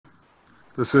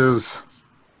This is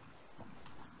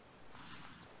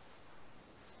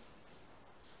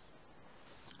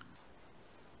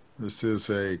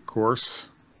a course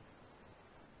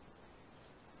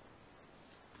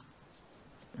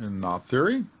in knot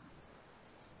theory.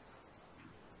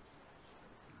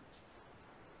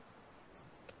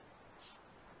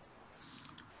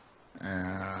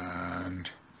 And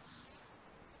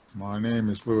my name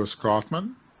is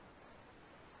Kauffman.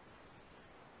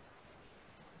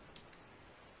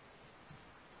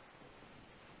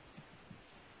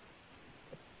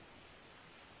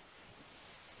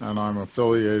 And I'm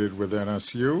affiliated with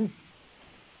NSU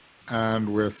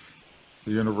and with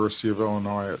the University of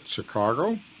Illinois at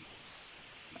Chicago.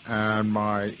 And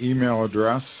my email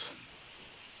address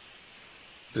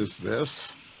is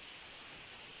this.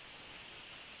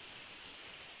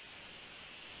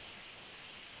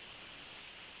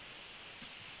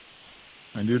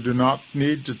 And you do not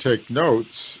need to take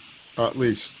notes, at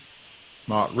least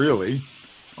not really,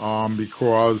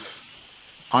 because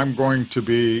I'm going to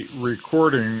be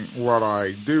recording what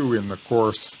I do in the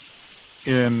course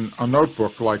in a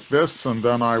notebook like this, and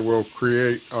then I will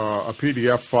create a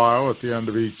PDF file at the end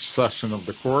of each session of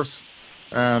the course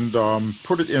and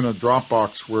put it in a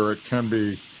Dropbox where it can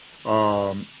be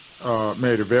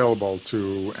made available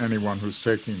to anyone who's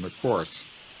taking the course.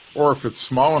 Or if it's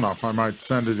small enough, I might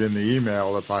send it in the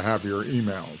email if I have your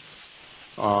emails.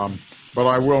 But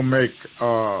I will make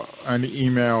an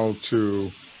email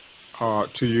to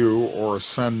you, or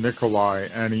send Nikolai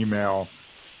an email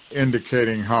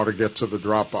indicating how to get to the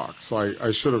Dropbox.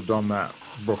 I should have done that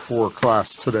before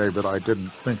class today, but I didn't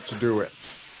think to do it.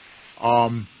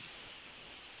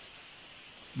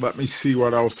 Let me see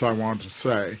what else I want to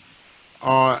say.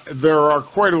 There are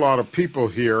quite a lot of people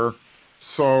here,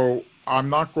 so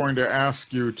I'm not going to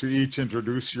ask you to each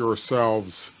introduce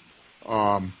yourselves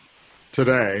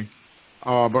today,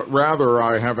 but rather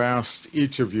I have asked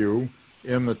each of you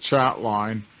in the chat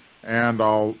line, and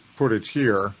I'll put it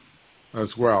here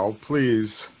as well.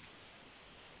 Please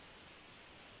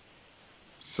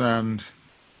send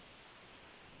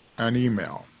an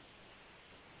email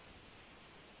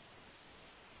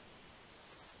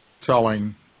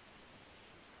telling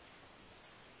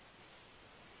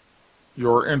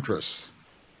your interests.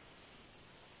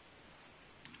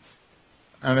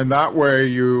 And in that way,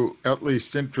 you at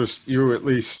least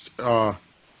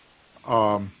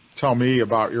tell me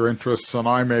about your interests, and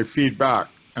I may feed back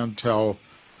and tell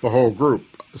the whole group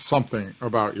something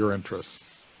about your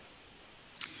interests.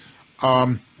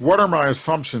 What are my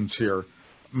assumptions here?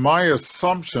 My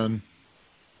assumption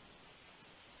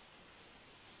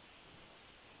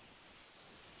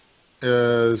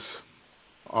is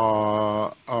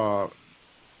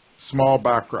small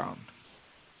background.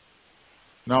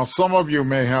 Now, some of you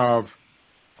may have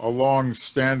a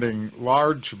long-standing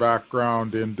large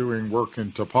background in doing work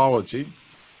in topology,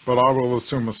 but I will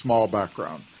assume a small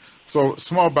background. So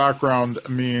small background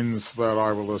means that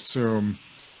I will assume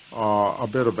a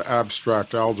bit of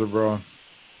abstract algebra,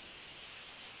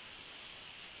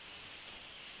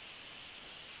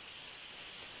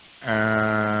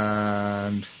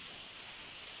 and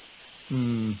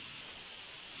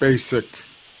basic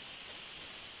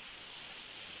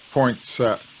point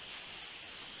set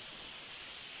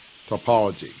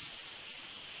topology.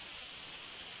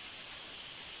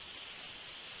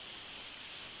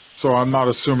 So I'm not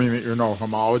assuming that you know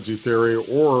homology theory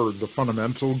or the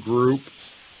fundamental group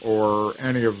or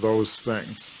any of those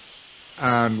things.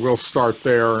 And we'll start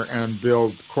there and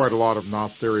build quite a lot of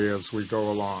knot theory as we go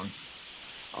along.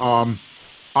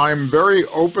 I'm very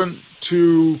open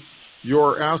to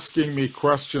your asking me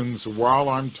questions while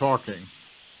I'm talking,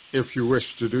 if you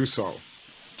wish to do so.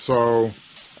 So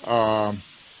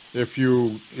if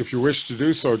you wish to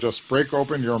do so, just break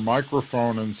open your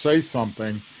microphone and say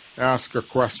something, ask a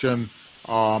question,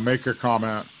 make a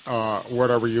comment,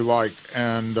 whatever you like,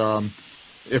 and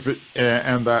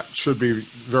and that should be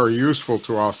very useful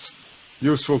to us,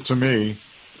 useful to me,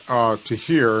 to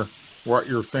hear what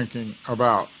you're thinking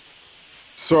about.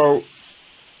 So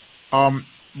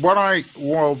what I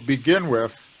will begin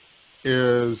with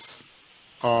is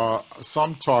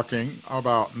some talking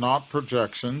about knot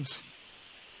projections,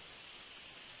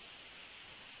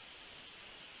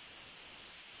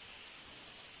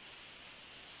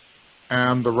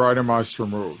 and the Reidemeister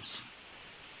moves.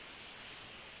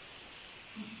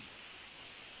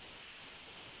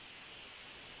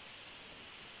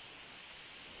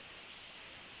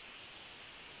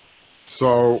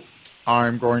 So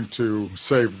I'm going to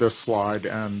save this slide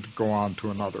and go on to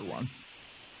another one.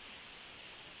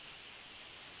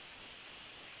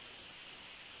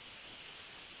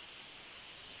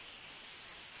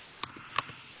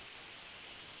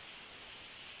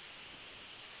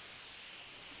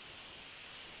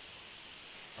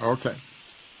 Okay.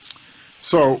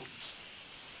 So,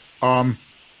 a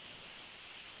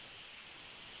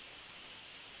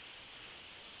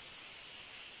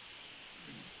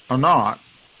knot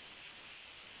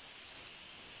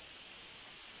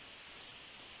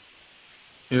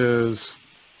is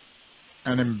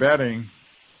an embedding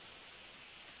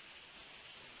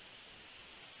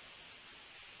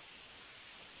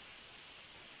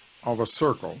of a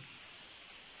circle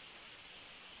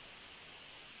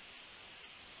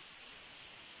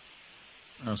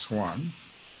S1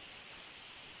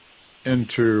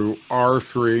 into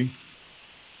R3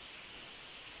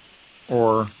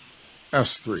 or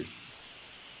S3.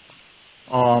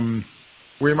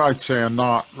 We might say a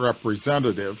knot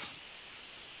representative,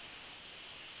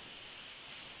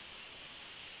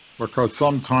 because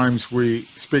sometimes we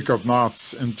speak of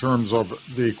knots in terms of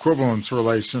the equivalence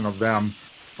relation of them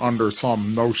under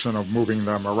some notion of moving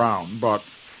them around. But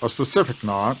a specific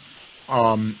knot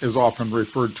is often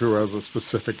referred to as a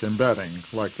specific embedding,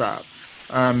 like that.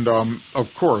 And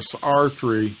of course,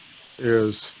 R3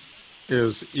 is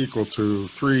equal to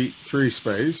 3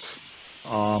 space.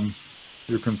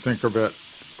 You can think of it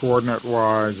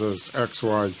coordinate-wise as x,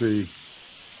 y, z,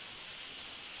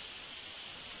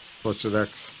 such that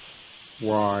x,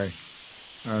 y,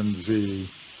 and z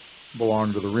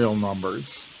belong to the real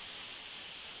numbers,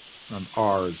 and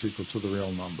r is equal to the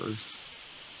real numbers.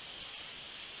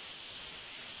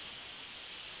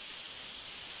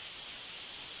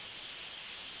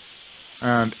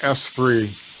 And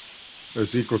S3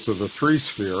 is equal to the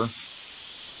 3-sphere,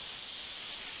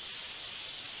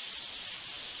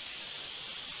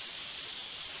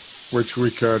 which we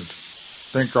could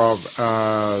think of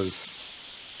as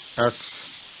x,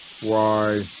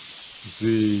 y,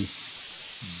 z,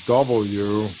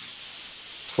 w,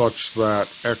 such that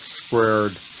x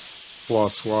squared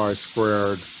plus y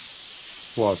squared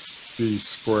plus z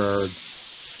squared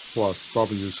plus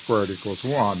w squared equals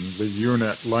 1, the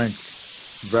unit length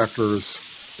vectors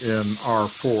in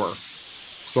R4.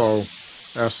 So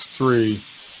S3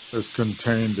 is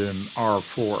contained in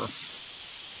R4,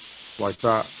 like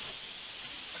that.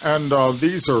 And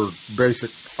these are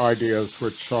basic ideas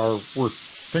which are worth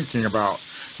thinking about.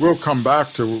 We'll come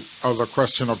back to the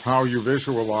question of how you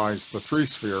visualize the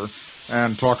 3-sphere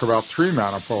and talk about 3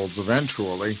 manifolds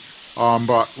eventually.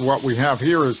 But what we have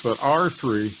here is that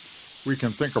R3, we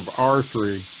can think of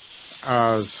R3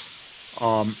 as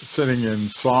sitting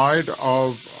inside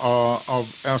of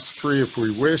S3 if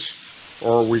we wish,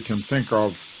 or we can think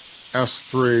of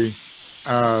S3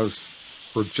 as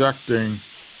projecting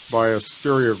by a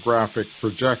stereographic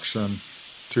projection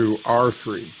to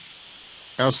R3.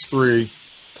 S3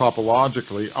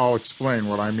 topologically, I'll explain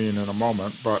what I mean in a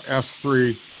moment, but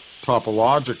S3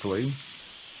 topologically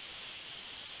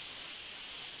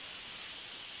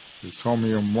is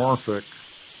homeomorphic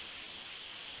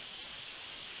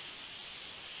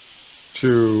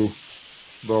to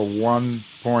the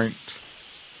 1-point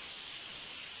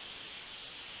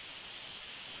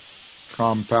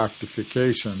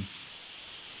compactification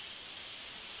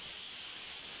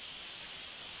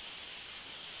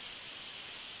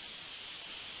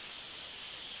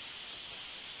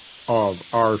of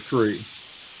R3.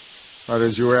 That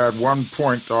is, you add 1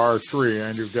 point to R3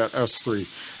 and you get S3.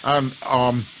 And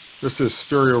this is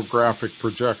stereographic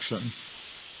projection.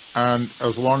 And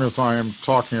as long as I am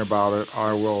talking about it,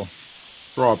 I will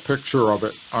draw a picture of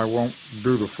it. I won't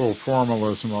do the full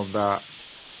formalism of that,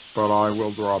 but I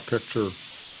will draw a picture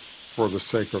for the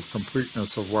sake of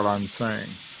completeness of what I'm saying.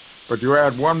 But you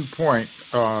add 1 point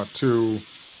to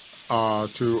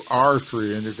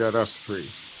R3 and you get S3.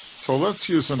 So let's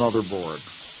use another board.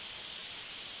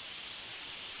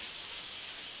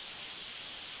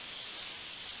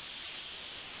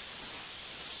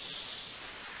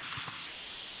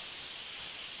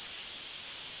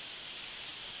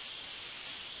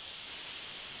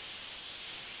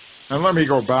 And let me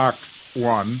go back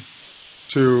one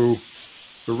to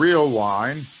the real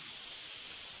line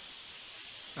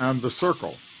and the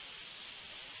circle.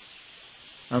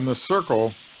 And the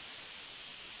circle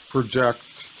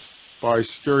projects by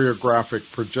stereographic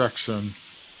projection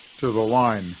to the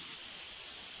line.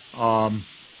 And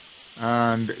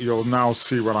you'll now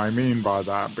see what I mean by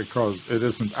that, because it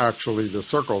isn't actually the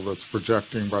circle that's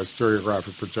projecting by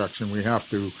stereographic projection. We have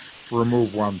to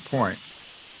remove 1 point.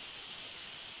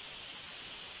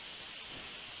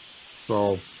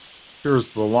 So here's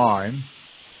the line,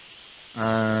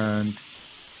 and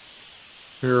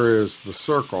here is the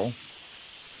circle,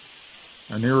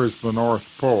 and here is the North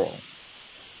Pole.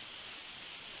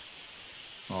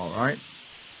 All right.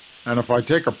 And if I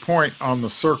take a point on the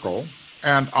circle,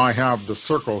 and I have the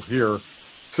circle here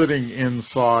sitting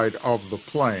inside of the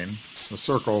plane. The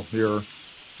circle here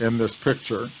in this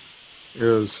picture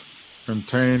is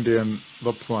contained in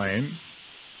the plane,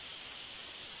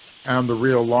 and the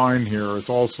real line here is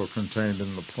also contained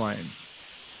in the plane.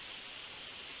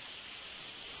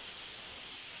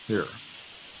 Here.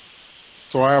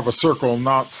 So I have a circle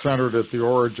not centered at the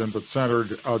origin, but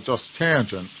centered just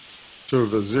tangent to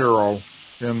the 0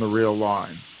 in the real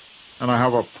line. And I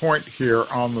have a point here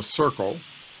on the circle,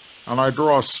 and I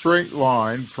draw a straight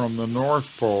line from the North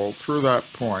Pole through that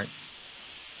point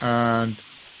and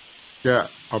get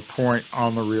a point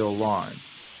on the real line.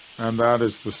 And that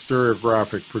is the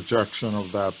stereographic projection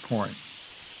of that point.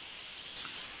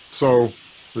 So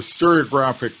the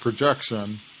stereographic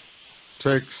projection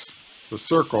takes the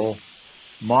circle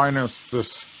minus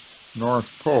this North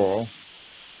Pole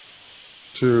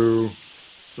to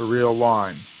the real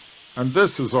line. And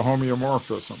this is a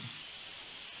homeomorphism,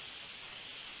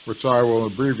 which I will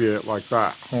abbreviate like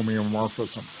that,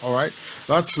 homeomorphism. All right?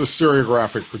 That's the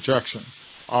stereographic projection.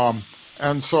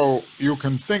 And so you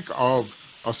can think of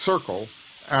a circle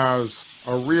as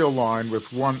a real line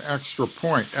with one extra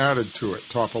point added to it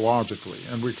topologically.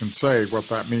 And we can say what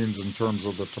that means in terms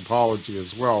of the topology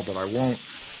as well, but I won't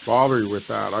bother you with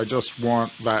that. I just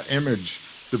want that image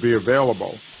to be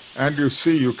available. And you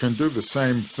see, you can do the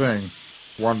same thing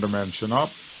one dimension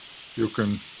up. You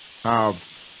can have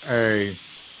a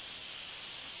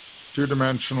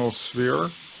two-dimensional sphere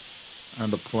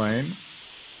and a plane,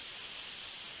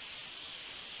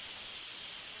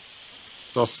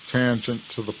 just tangent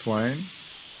to the plane.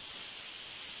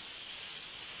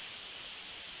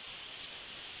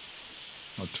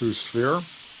 A two-sphere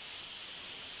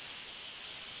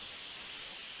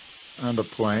and a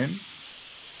plane,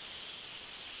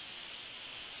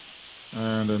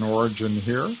 and an origin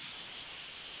here,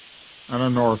 and a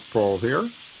North Pole here,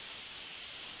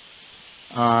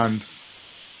 and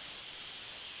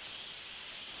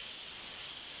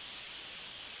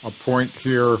a point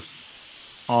here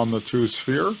on the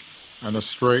two-sphere, and a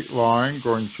straight line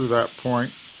going through that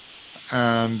point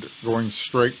and going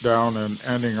straight down and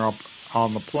ending up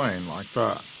on the plane like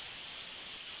that.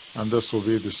 And this will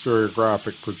be the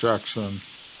stereographic projection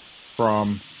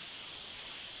from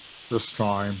this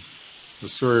time, the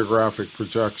stereographic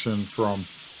projection from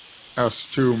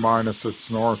S2 minus its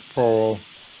North Pole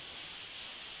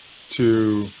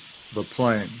to the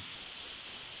plane.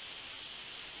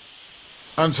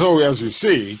 And so, as you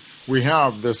see, we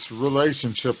have this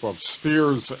relationship of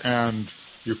spheres and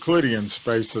Euclidean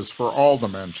spaces for all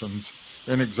dimensions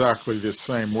in exactly the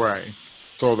same way,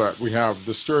 so that we have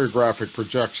the stereographic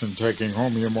projection taking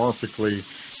homeomorphically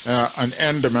an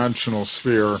n-dimensional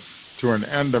sphere to an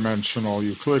n-dimensional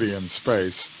Euclidean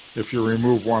space if you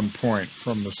remove one point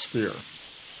from the sphere.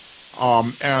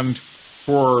 And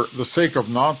for the sake of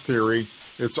knot theory,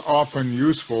 it's often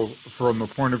useful from the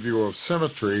point of view of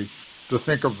symmetry to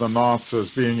think of the knots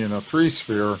as being in a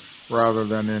three-sphere rather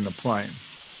than in a plane.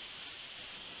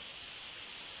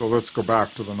 So let's go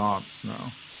back to the knots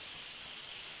now.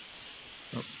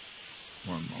 Oh,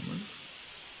 one moment.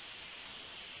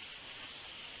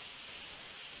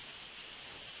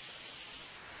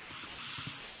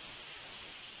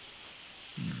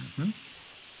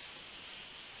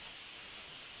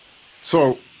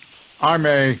 So I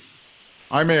may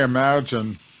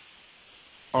imagine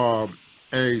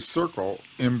a circle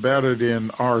embedded in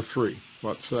R3,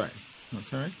 let's say,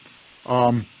 okay?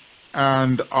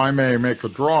 And I may make a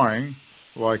drawing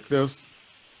like this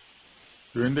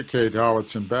to indicate how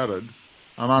it's embedded.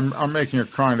 And I'm making a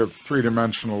kind of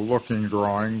three-dimensional looking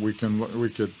drawing. We could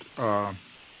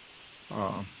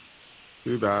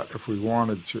do that if we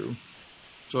wanted to.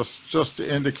 Just to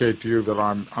indicate to you that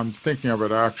I'm thinking of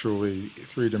it actually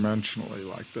three-dimensionally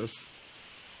like this.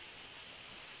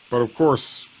 But of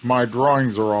course, my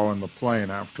drawings are all in the plane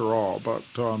after all. But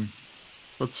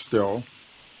still,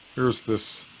 here's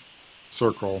this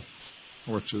circle,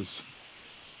 which is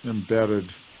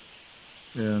embedded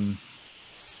in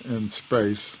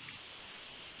space,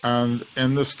 and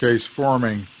in this case,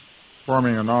 forming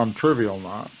a non-trivial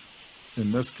knot.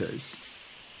 In this case.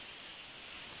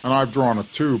 And I've drawn a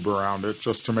tube around it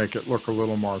just to make it look a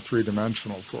little more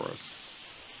three-dimensional for us.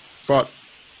 But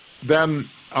then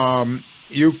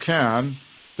you can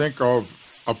think of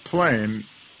a plane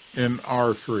in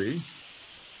R3,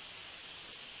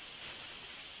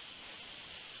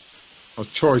 a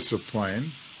choice of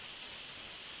plane,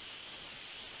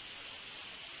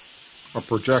 a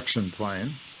projection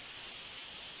plane,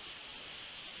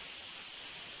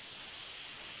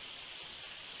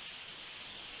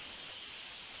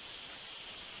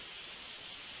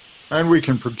 and we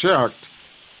can project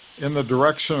in the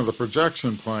direction of the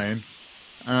projection plane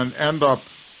and end up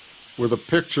with a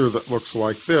picture that looks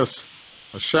like this,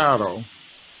 a shadow,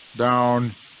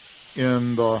 down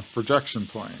in the projection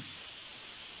plane.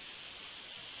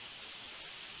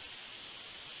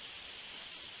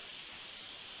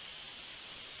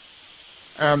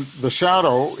 And the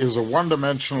shadow is a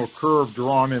one-dimensional curve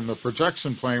drawn in the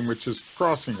projection plane, which is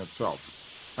crossing itself,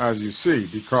 as you see,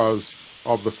 because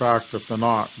of the fact that the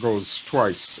knot goes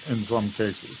twice in some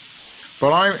cases.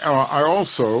 But I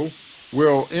also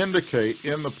will indicate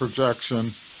in the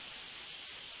projection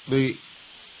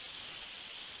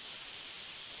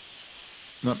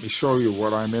let me show you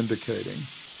what I'm indicating.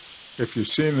 If you've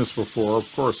seen this before,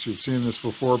 of course you've seen this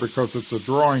before because it's a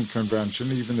drawing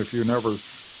convention, even if you never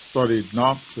studied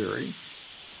knot theory.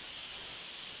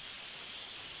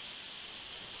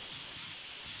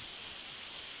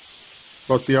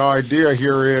 But the idea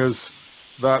here is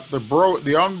that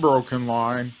the unbroken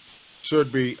line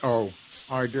should be, oh,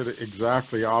 I did it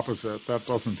exactly opposite. That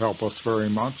doesn't help us very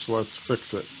much. Let's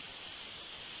fix it.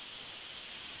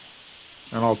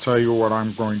 And I'll tell you what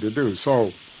I'm going to do.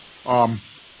 So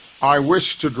I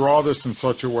wish to draw this in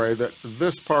such a way that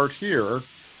this part here,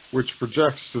 which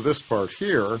projects to this part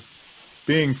here,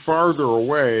 being farther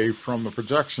away from the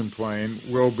projection plane,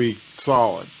 will be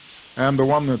solid. And the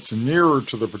one that's nearer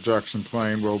to the projection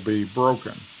plane will be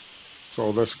broken.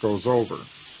 So this goes over.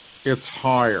 It's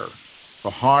higher. The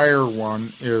higher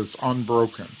one is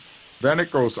unbroken. Then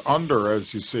it goes under,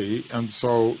 as you see, and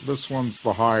so this one's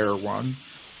the higher one.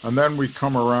 And then we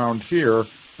come around here,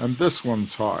 and this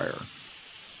one's higher.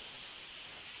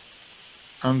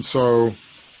 And so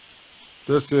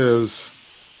this is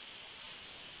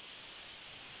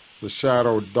the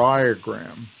shadow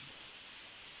diagram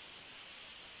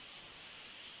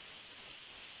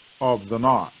of the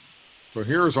knot. So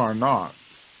here's our knot.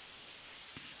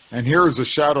 And here's a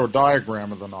shadow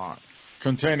diagram of the knot,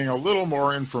 containing a little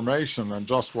more information than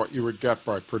just what you would get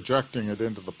by projecting it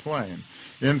into the plane.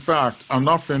 In fact,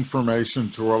 enough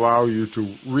information to allow you to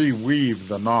reweave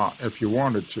the knot if you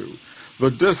wanted to.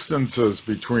 The distances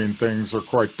between things are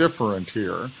quite different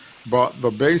here, but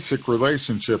the basic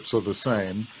relationships are the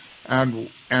same,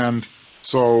 and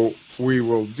so we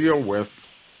will deal with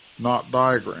knot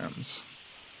diagrams.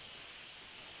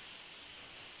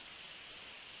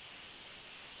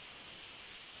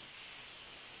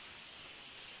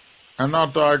 And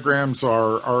knot diagrams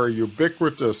are a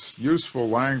ubiquitous, useful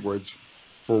language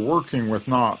for working with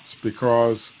knots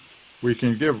because we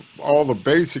can give all the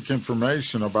basic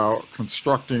information about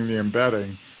constructing the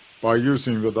embedding by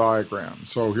using the diagram.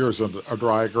 So here's a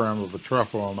diagram of a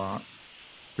trefoil knot.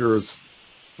 Here's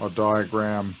a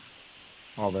diagram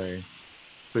of a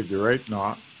figure-8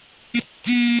 knot.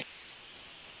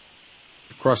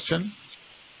 Question?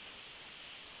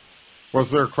 Was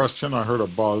there a question? I heard a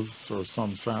buzz or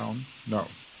some sound. No.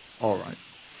 All right.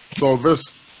 So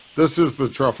this is the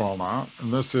trefoil knot,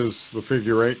 and this is the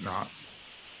figure-8 knot.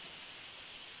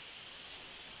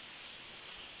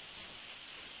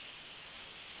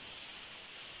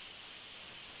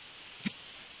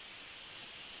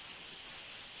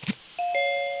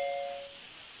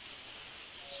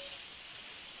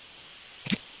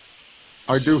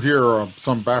 I do hear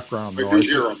some background noise.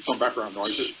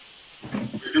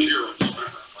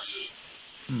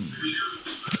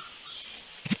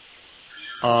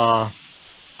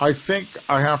 I think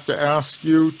I have to ask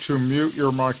you to mute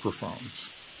your microphones,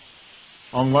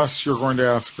 unless you're going to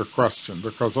ask a question,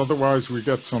 because otherwise we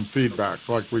get some feedback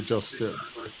like we just did.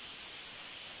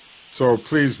 So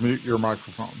please mute your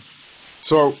microphones.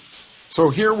 So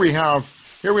here we have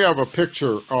a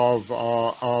picture of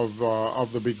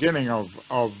the beginning of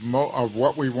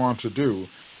what we want to do.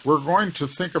 We're going to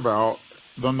think about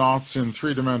the knots in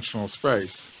three-dimensional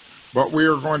space, but we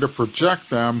are going to project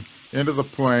them into the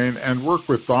plane and work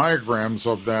with diagrams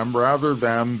of them rather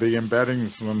than the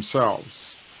embeddings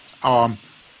themselves. And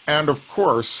of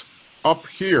course, up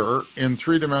here in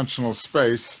three-dimensional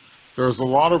space, there's a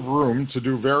lot of room to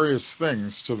do various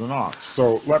things to the knots.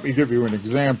 So let me give you an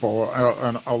example,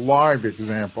 a live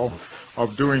example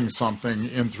of doing something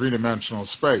in three-dimensional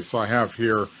space. I have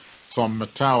here some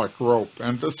metallic rope,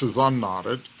 and this is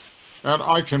unknotted, and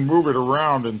I can move it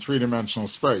around in three-dimensional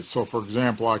space. So for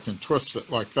example, I can twist it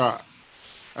like that.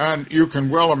 And you can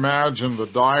well imagine the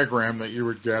diagram that you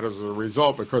would get as a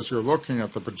result because you're looking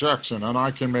at the projection, and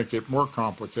I can make it more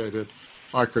complicated.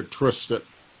 I could twist it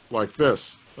like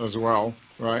this as well,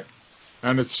 right?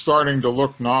 And it's starting to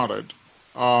look knotted.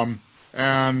 I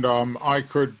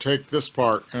could take this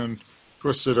part and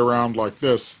twist it around like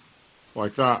this,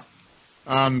 like that.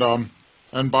 And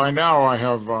by now I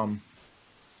have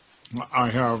I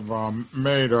have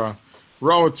made a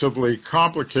relatively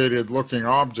complicated looking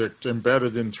object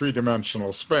embedded in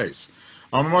three-dimensional space.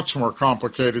 A much more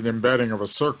complicated embedding of a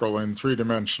circle in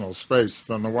three-dimensional space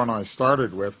than the one I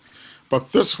started with.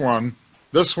 But this one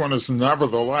is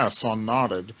nevertheless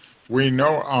unknotted. We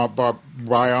know, but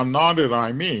by unknotted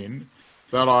I mean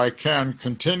that I can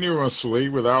continuously,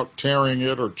 without tearing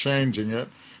it or changing it,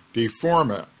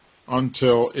 deform it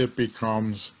until it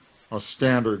becomes a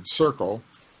standard circle.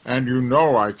 And you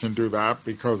know I can do that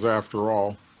because, after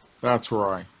all, that's where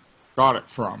I got it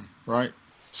from, right?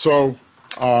 So,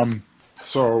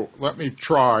 so let me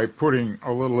try putting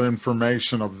a little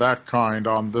information of that kind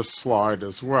on this slide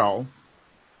as well.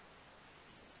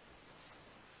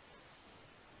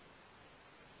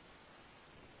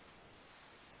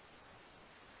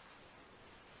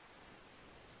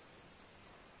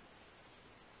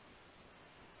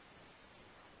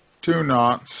 Two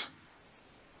knots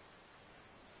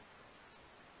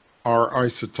are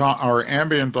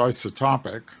ambient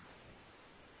isotopic.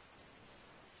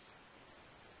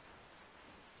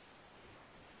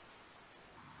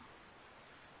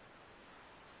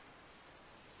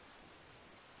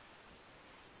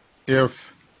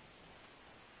 If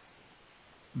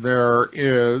there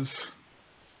is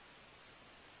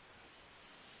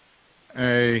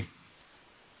a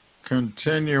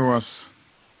continuous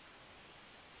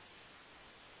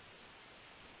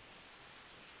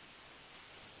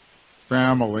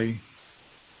family,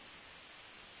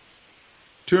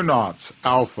 two knots,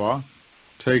 alpha,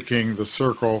 taking the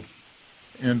circle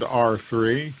into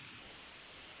R3,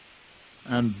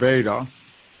 and beta,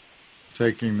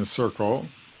 taking the circle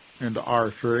into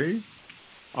R3,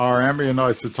 are ambient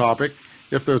isotopic.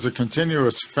 If there's a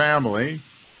continuous family,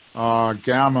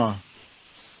 gamma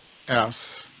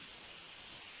S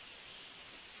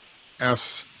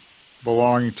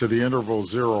belonging to the interval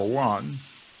 0, 1,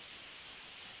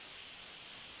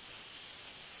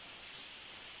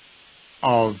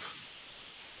 of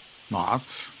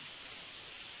knots.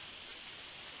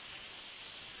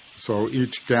 So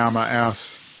each gamma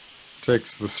S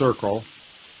takes the circle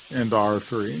into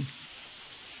R3,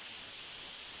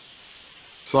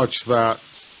 such that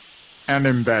an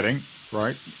embedding,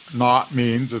 right? Knot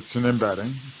means it's an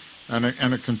embedding, and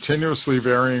a continuously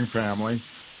varying family,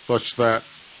 such that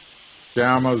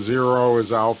gamma 0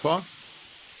 is alpha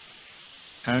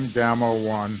and gamma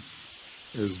 1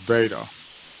 is beta.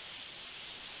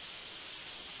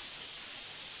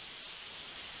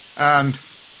 And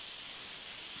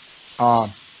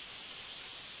I'm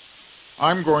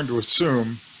going to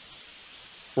assume,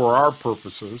 for our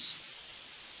purposes,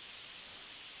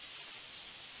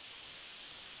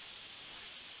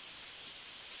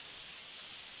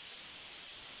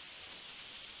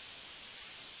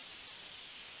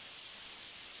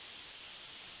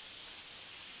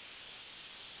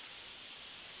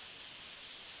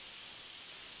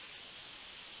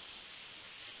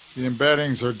 the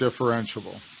embeddings are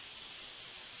differentiable.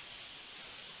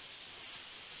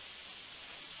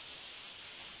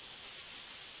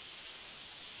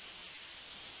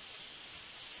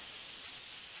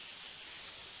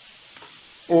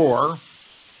 Or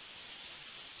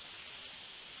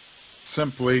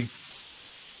simply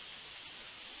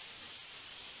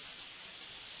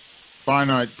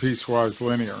finite piecewise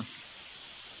linear.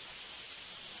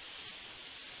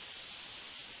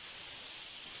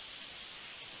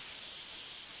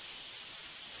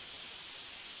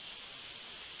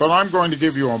 But I'm going to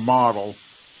give you a model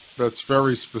that's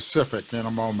very specific in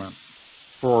a moment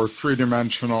for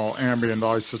three-dimensional ambient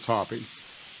isotopy.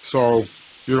 So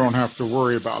you don't have to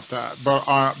worry about that.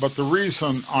 But the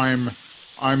reason I'm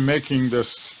making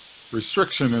this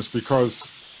restriction is because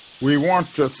we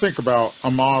want to think about a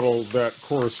model that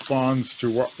corresponds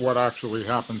to what actually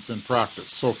happens in practice.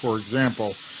 So, for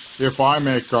example, if I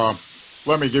make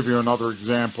let me give you another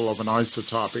example of an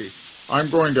isotopy. I'm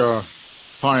going to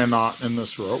tie a knot in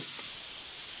this rope,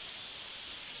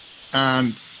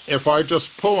 and if I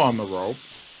just pull on the rope,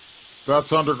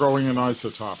 that's undergoing an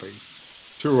isotopy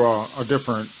to a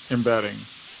different embedding.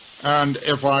 And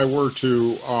if I were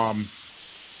to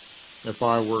let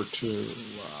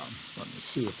me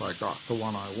see if I got the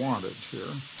one I wanted here.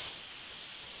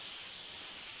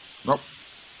 Nope.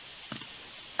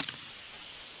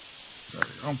 There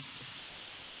we go.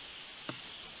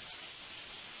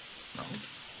 No.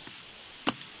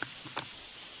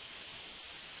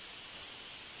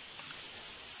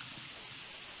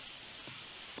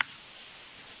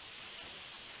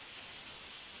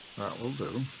 That will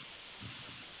do.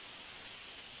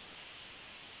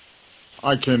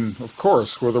 I can, of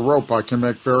course, with a rope, I can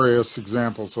make various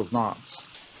examples of knots.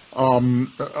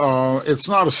 It's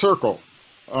not a circle.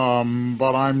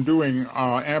 but I'm doing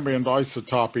ambient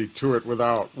isotopy to it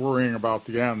without worrying about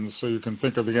the ends, so you can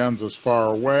think of the ends as far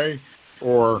away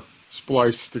or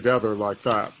spliced together like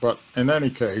that. But in any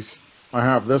case, I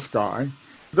have this guy.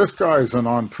 This guy is a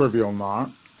non-trivial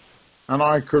knot, and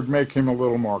I could make him a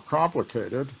little more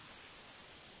complicated,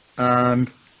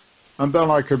 and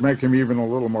then I could make him even a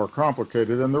little more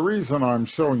complicated. And the reason I'm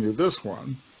showing you this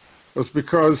one is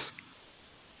because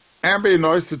ambient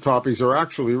isotopies are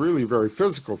actually really very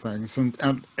physical things.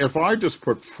 And if I just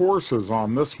put forces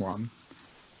on this one,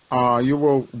 you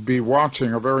will be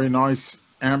watching a very nice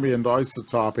ambient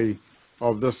isotopy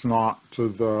of this knot to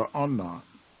the unknot.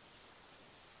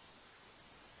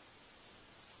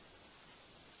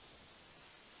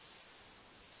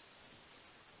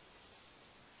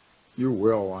 You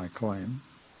will, I claim.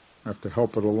 I have to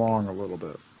help it along a little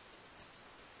bit.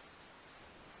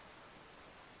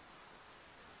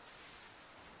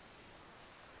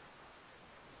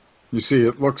 You see,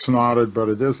 it looks knotted, but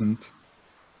it isn't.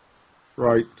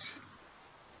 Right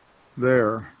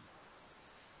there.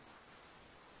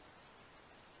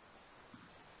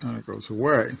 And it goes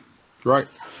away. Right?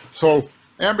 So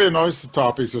ambient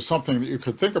isotopies are something that you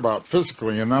could think about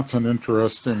physically, and that's an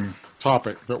interesting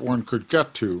topic that one could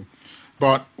get to.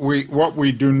 But what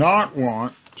we do not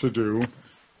want to do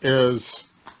is,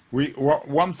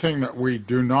 one thing that we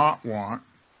do not want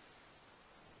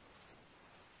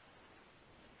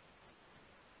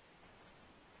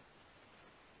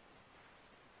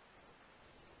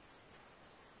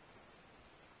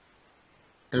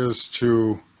is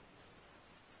to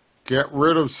get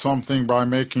rid of something by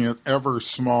making it ever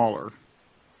smaller.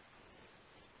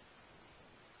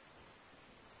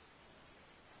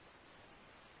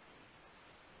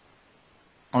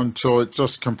 Until it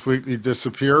just completely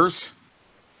disappears.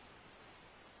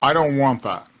 I don't want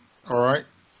that, all right?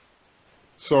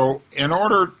 So in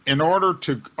order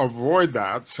to avoid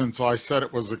that, since I said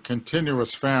it was a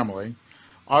continuous family,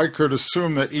 I could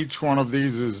assume that each one of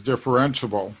these is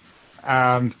differentiable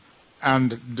and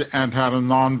had a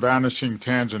non-vanishing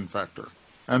tangent vector.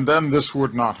 And then this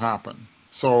would not happen.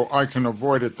 So I can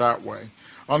avoid it that way.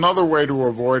 Another way to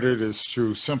avoid it is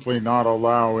to simply not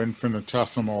allow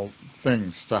infinitesimal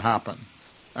things to happen.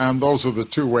 And those are the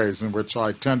two ways in which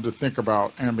I tend to think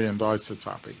about ambient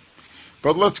isotopy.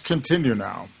 But let's continue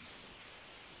now.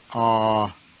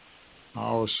 How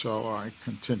shall I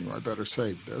continue? I better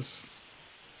save this.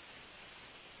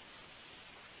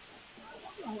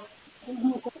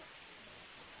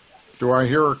 Do I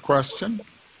hear a question?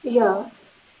 Yeah.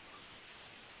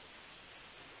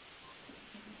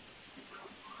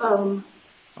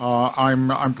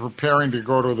 I'm preparing to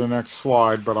go to the next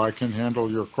slide, but I can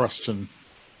handle your question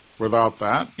without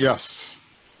that. Yes.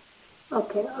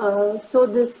 Okay. So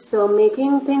this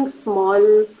making things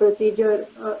small procedure,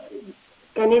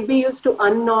 can it be used to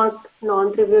unknot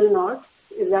non-trivial knots?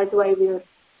 Is that why we are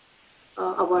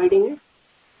avoiding it?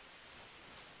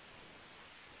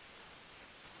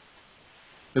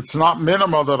 It's not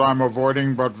minima that I'm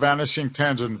avoiding, but vanishing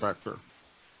tangent vector.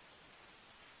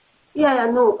 Yeah,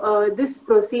 no. This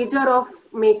procedure of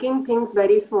making things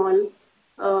very small,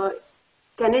 uh,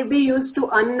 can it be used to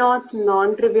unknot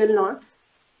non-trivial knots?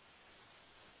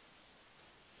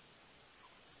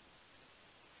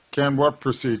 Can what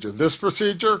procedure? This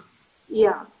procedure?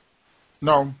 Yeah.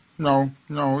 No, no,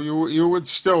 no. You would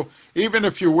still, even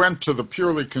if you went to the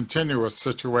purely continuous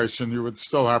situation, you would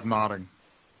still have knotting.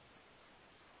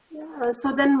 Yeah.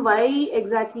 So then why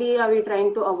exactly are we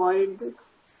trying to avoid this?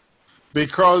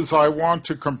 Because I want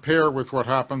to compare with what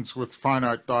happens with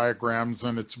finite diagrams,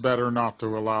 and it's better not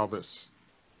to allow this.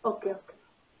 Okay,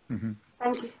 okay.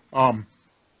 Thank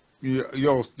you.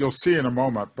 You'll see in a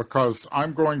moment, because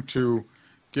I'm going to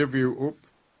give you,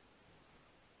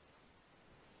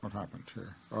 what happened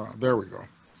here? There we go.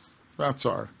 That's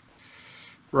our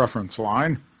reference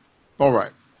line. All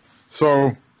right.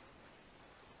 So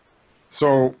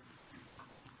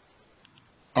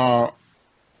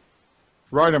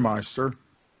Reidemeister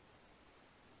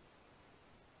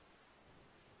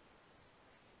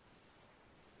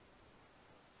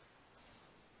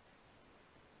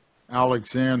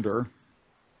Alexander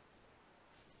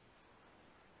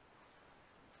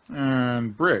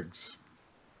and Briggs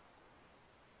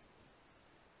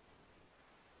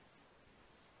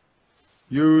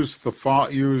used the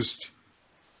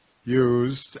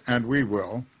and we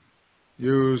will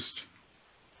used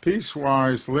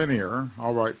piecewise linear.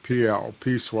 I'll write PL,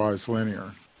 piecewise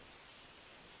linear.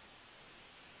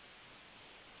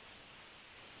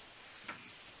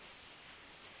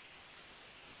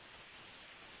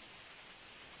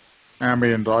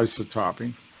 Ambient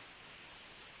isotopy.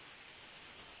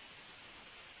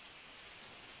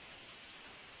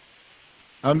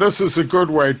 And this is a good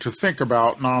way to think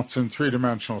about knots in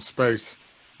three-dimensional space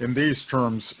in these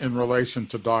terms in relation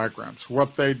to diagrams.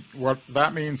 What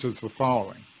that means is the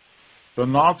following. The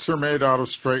knots are made out of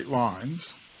straight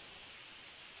lines.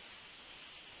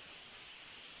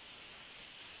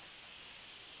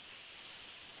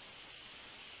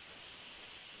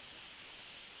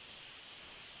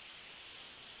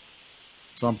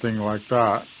 Something like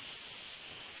that.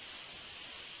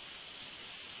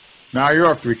 Now you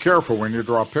have to be careful when you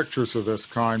draw pictures of this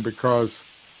kind, because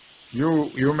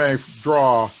you may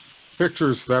draw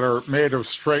pictures that are made of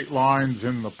straight lines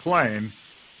in the plane,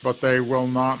 but they will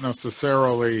not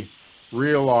necessarily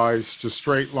realize to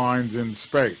straight lines in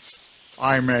space.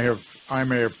 I may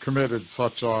have committed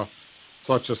such a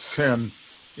sin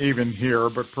even here,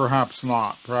 but perhaps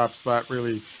not. Perhaps that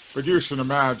really, but you should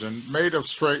imagine, made of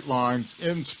straight lines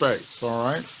in space, all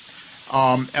right?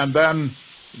 And then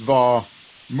the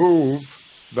move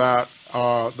that,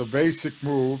 the basic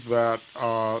move that,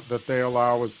 that they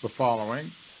allow is the following,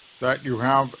 that you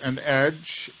have an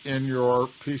edge in your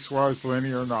piecewise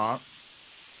linear knot,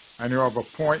 and you have a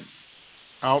point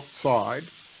outside,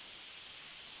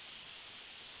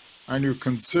 and you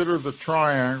consider the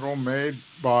triangle made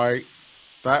by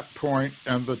that point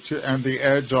and the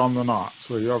edge on the knot.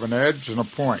 So you have an edge and a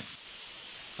point,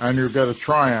 and you get a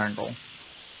triangle.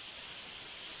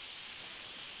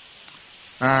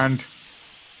 And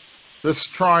this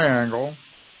triangle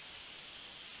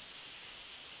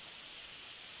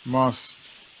must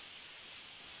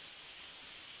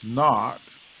not,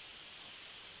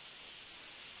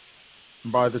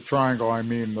 by the triangle I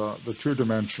mean the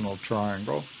two-dimensional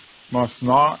triangle, must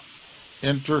not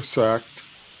intersect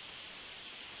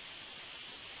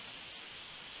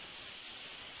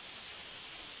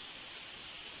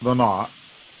the knot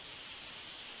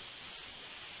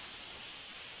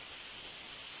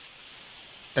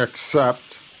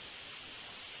except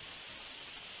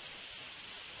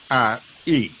at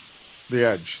E, the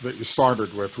edge that you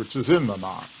started with, which is in the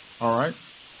knot, all right?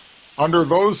 Under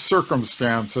those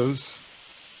circumstances,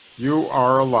 you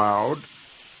are allowed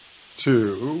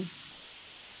to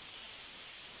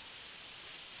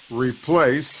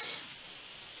replace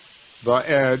the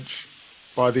edge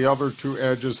by the other two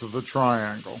edges of the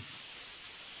triangle.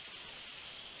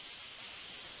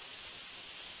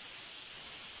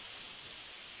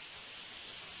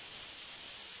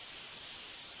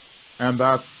 And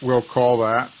that, we'll call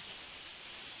that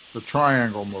the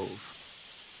triangle move.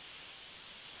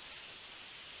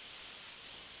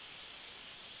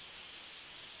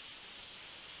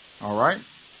 All right?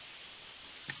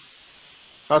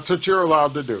 That's what you're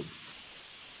allowed to do.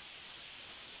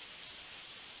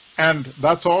 And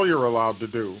that's all you're allowed to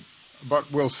do.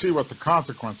 But we'll see what the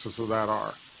consequences of that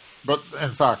are. But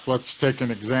in fact, let's take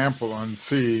an example and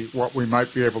see what we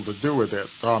might be able to do with it.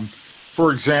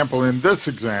 For example, in this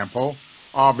example,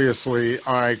 obviously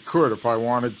I could, if I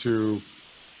wanted to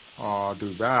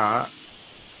do that,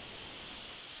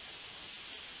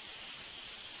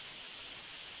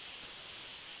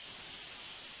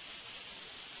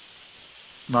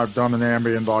 I've done an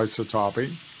ambient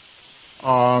isotopy.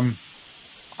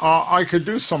 I could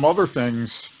do some other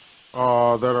things that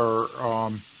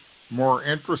are more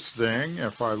interesting.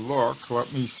 If I look,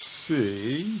 let me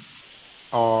see.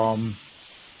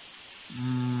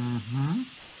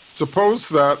 Suppose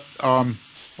that,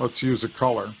 let's use a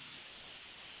color.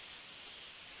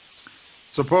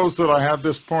 Suppose that I had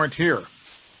this point here.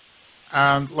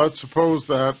 And let's suppose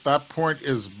that that point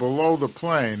is below the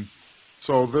plane.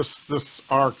 So this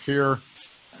arc here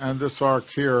and this arc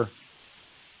here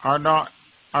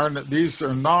these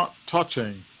are not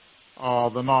touching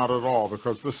the knot at all,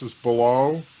 because this is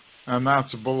below and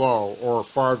that's below or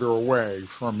farther away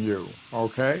from you,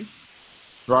 okay?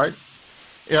 Right?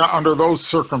 Yeah, under those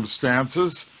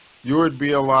circumstances, you would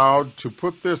be allowed to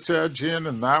put this edge in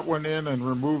and that one in and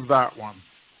remove that one,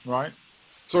 right?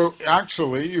 So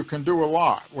actually, you can do a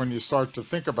lot when you start to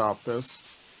think about this.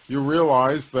 You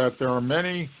realize that there are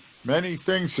many, many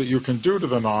things that you can do to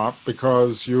the knot,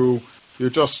 because you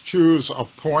just choose a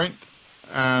point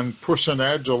and push an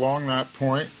edge along that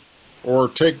point, or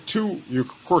take two. Of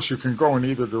course, you can go in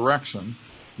either direction.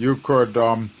 You could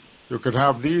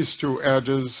have these two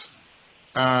edges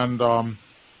and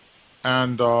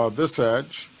this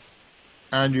edge,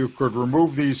 and you could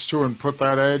remove these two and put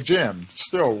that edge in,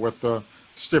 still with the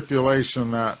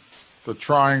stipulation that the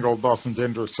triangle doesn't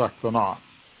intersect the knot.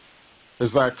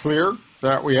 Is that clear?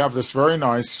 That we have this very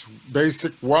nice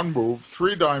basic one move,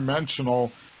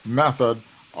 three-dimensional method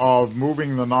of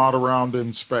moving the knot around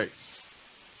in space.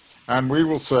 And we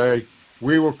will say,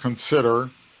 we will consider,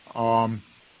 so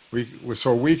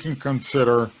we can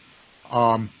consider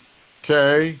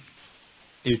K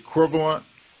equivalent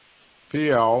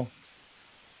PL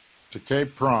to K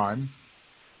prime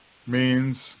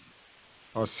means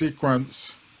a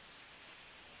sequence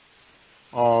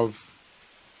of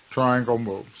triangle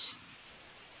moves,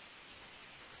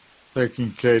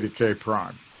 taking K to K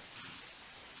prime.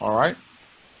 All right?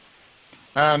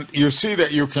 And you see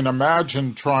that you can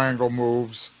imagine triangle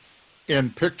moves in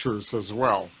pictures as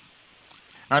well.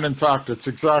 And in fact, it's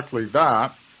exactly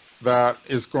that that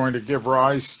is going to give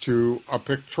rise to a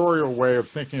pictorial way of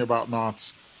thinking about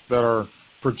knots that are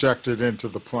projected into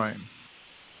the plane.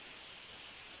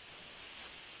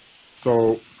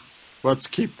 So let's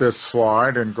keep this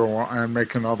slide and go on and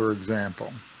make another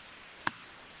example.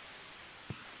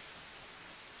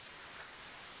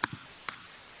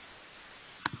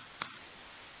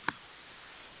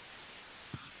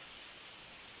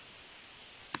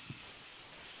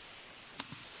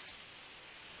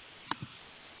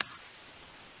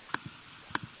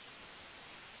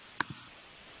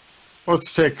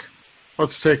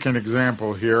 Let's take an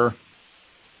example here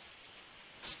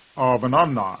of an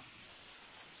unknot.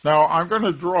 Now I'm going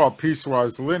to draw a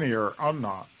piecewise linear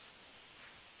unknot.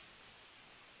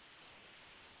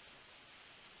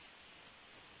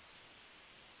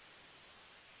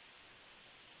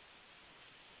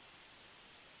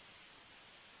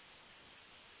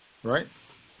 Right?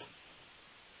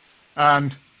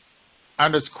 And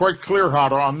it's quite clear how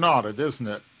to unknot it, isn't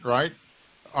it? Right?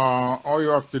 All you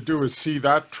have to do is see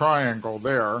that triangle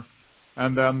there,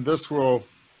 and then this will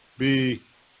be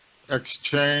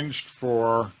exchanged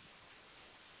for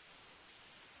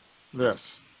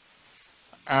this.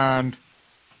 And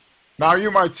now you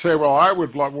might say, well,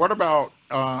 what about,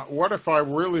 what if I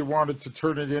really wanted to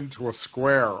turn it into a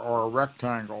square or a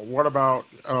rectangle? What about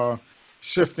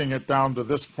shifting it down to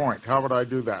this point? How would I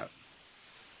do that?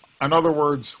 In other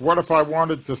words, what if I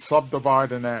wanted to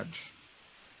subdivide an edge?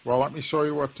 Well, let me show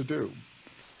you what to do.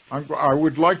 I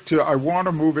want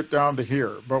to move it down to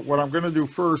here, but what I'm going to do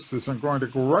first is I'm going to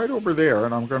go right over there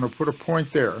and I'm going to put a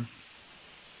point there.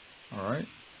 All right.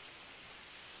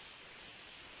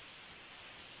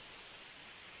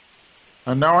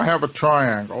 And now I have a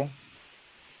triangle.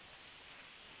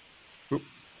 Oop.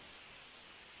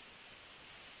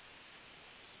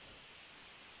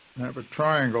 I have a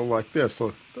triangle like this,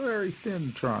 a very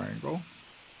thin triangle.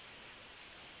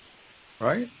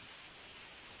 Right?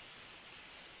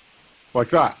 Like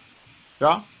that.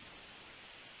 Yeah?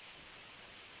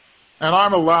 And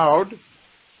I'm allowed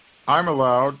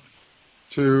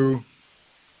to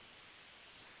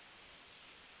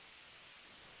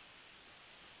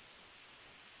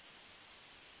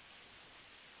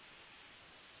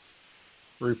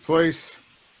replace,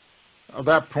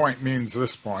 that point means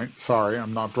this point. Sorry,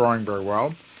 I'm not drawing very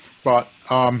well. But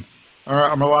I'm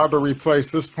allowed to replace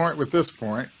this point with this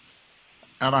point.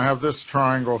 And I have this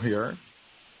triangle here.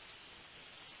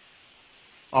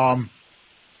 But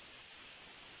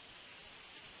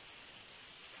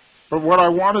what I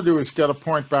want to do is get a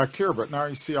point back here. But now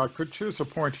you see I could choose a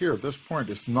point here. This point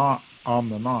is not on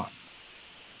the knot.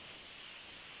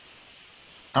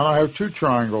 And I have two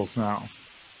triangles now.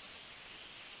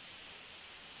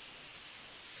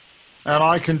 And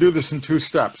I can do this in two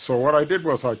steps. So what I did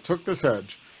was I took this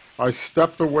edge, I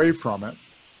stepped away from it.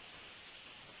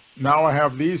 Now I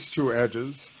have these two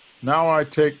edges. Now I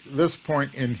take this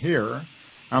point in here,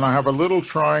 and I have a little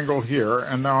triangle here,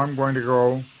 and now I'm going to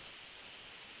go,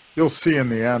 you'll see in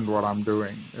the end what I'm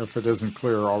doing, if it isn't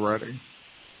clear already.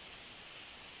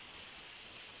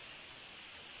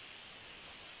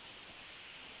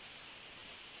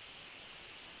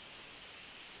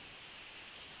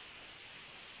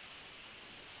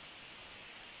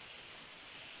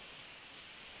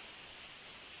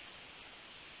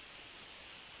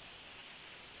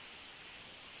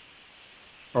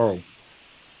 Oh,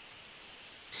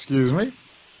 excuse me.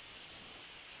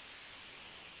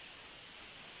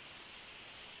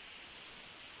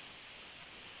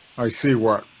 I see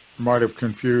what might have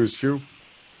confused you,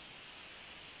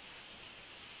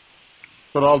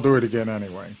 but I'll do it again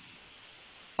anyway.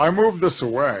 I moved this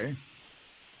away.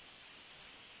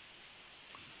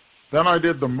 Then I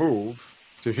did the move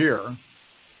to here.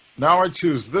 Now I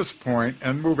choose this point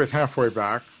and move it halfway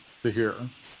back to here.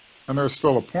 And there's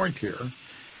still a point here.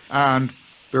 And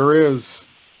there is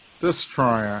this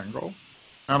triangle,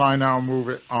 and I now move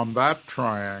it on that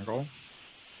triangle.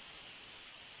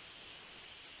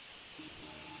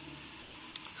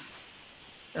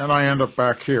 And I end up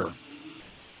back here.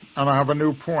 And I have a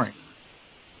new point.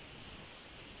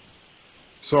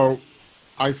 So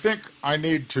I think I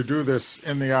need to do this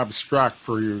in the abstract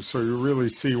for you so you really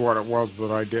see what it was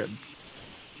that I did.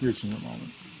 Excuse me a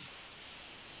moment.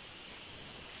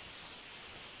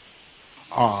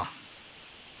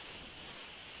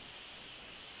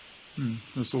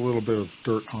 There's a little bit of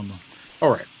dirt on them.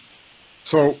 All right.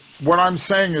 So what I'm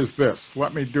saying is this.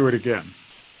 Let me do it again.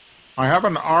 I have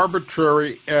an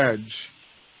arbitrary edge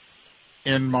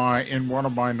in one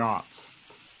of my knots.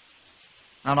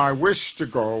 And I wish to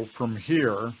go from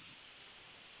here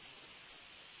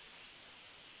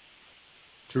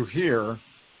to here,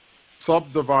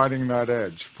 subdividing that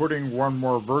edge, putting one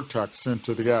more vertex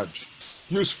into the edge.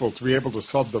 Useful to be able to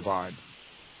subdivide.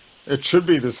 It should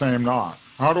be the same knot.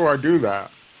 How do I do that?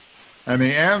 And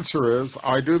the answer is,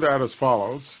 I do that as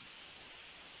follows.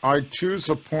 I choose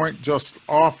a point just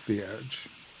off the edge.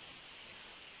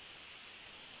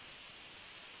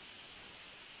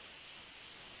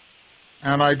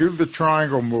 And I do the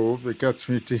triangle move that gets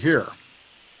me to here.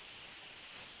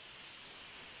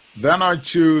 Then I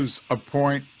choose a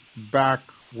point back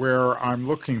where I'm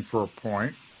looking for a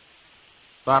point,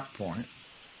 that point.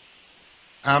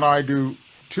 And I do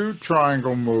two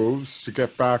triangle moves to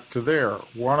get back to there.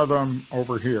 One of them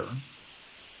over here.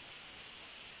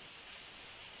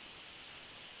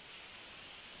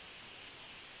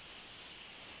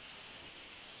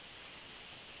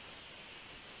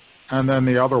 And then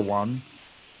the other one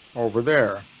over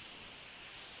there.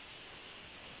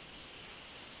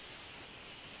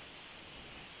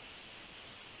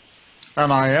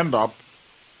 And I end up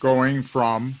going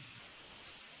from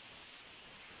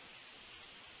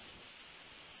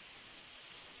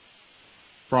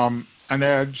an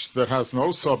edge that has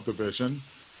no subdivision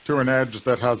to an edge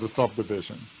that has a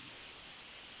subdivision.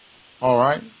 All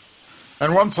right?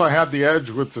 And once I had the edge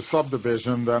with the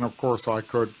subdivision, then of course I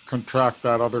could contract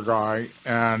that other guy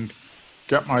and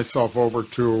get myself over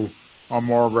to a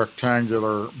more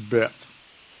rectangular bit.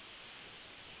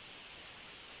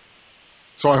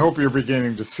 So I hope you're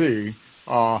beginning to see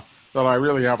that I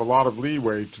really have a lot of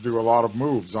leeway to do a lot of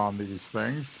moves on these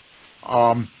things.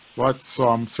 Let's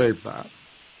save that.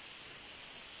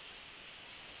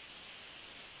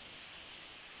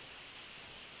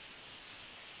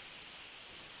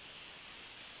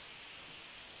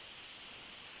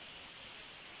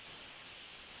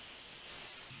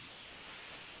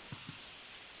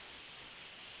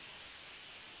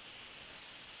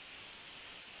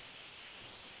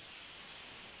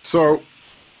 So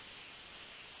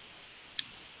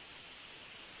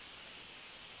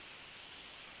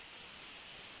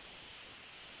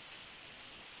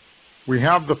we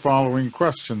have the following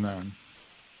question then.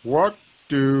 What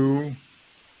do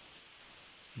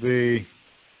the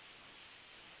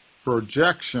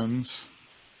projections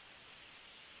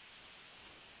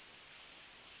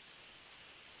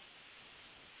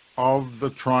of the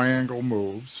triangle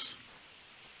moves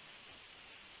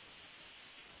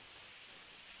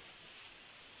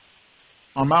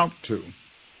amount to?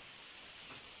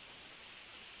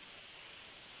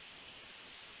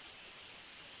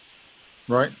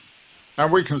 Right?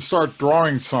 And we can start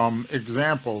drawing some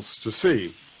examples to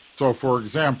see. So for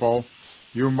example,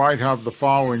 you might have the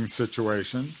following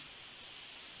situation.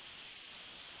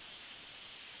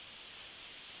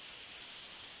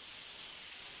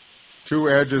 Two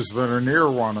edges that are near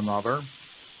one another,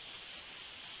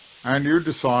 and you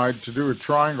decide to do a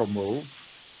triangle move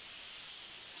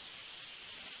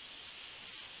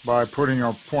by putting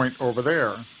a point over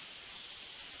there.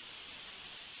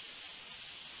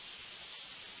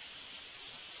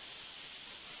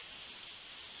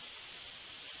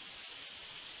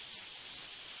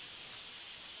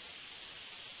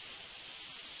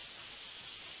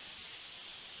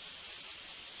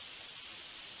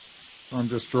 I'm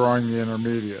just drawing the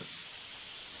intermediate.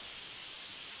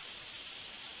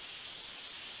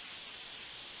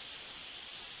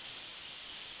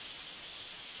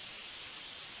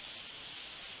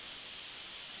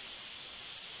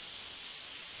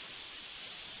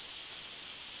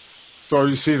 So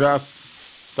you see that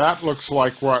looks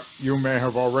like what you may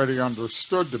have already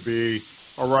understood to be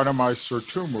a Reidemeister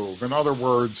 2 move. In other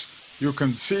words, you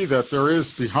can see that there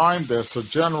is behind this a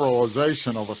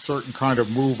generalization of a certain kind of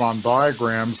move on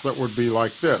diagrams that would be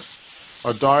like this.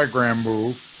 A diagram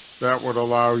move that would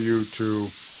allow you to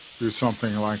do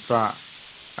something like that.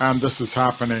 And this is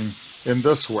happening in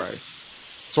this way.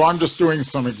 So I'm just doing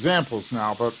some examples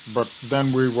now, but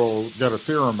then we will get a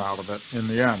theorem out of it in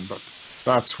the end. But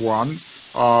that's one.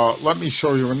 Let me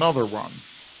show you another one.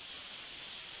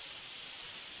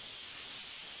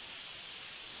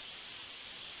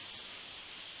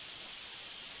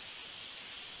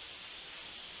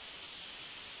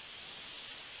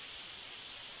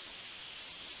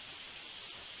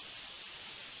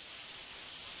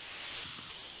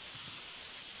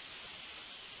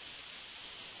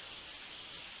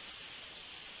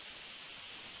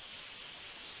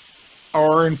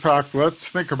 or in fact, let's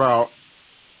think about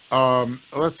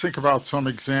some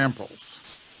examples.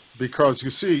 Because you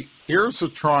see, here's a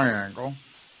triangle,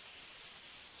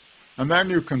 and then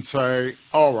you can say,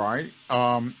 all right,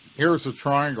 here's a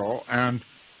triangle, and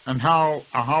how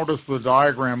does the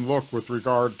diagram look with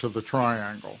regard to the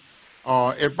triangle?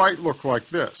 It might look like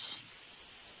this.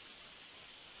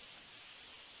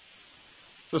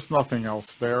 There's nothing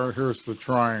else there. Here's the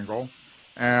triangle,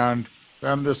 and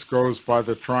then this goes by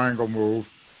the triangle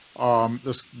move.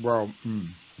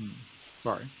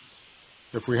 Sorry.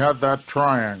 If we had that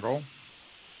triangle,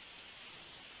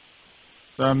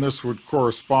 then this would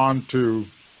correspond to,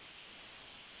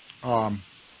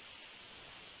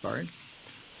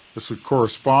 this would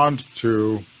correspond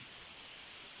to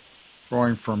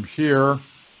going from here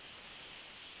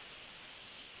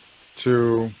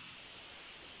to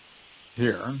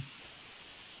here.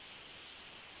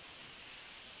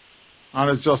 And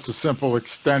it's just a simple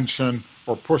extension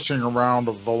or pushing around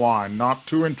of the line, not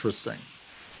too interesting.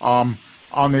 On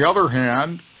the other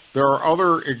hand, there are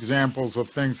other examples of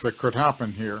things that could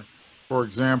happen here. For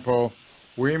example,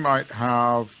 we might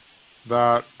have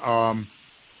that,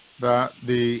 that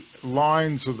the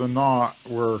lines of the knot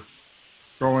were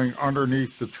going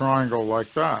underneath the triangle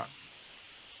like that.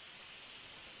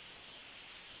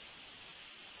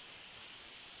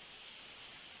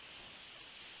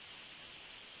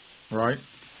 Right?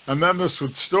 And then this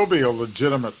would still be a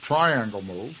legitimate triangle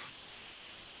move.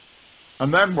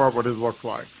 And then what would it look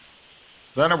like?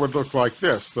 Then it would look like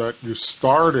this, that you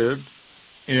started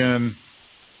in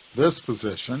this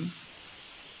position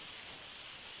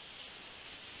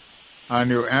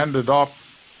and you ended up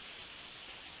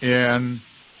in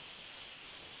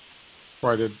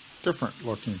quite a different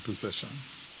looking position.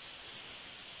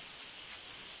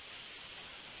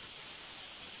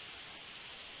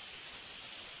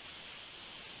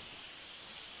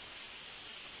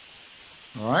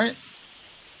 All right?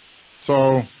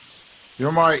 So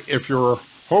you might, if you're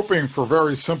hoping for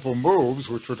very simple moves,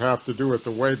 which would have to do with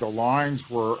the way the lines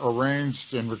were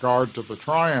arranged in regard to the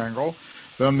triangle,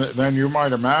 then you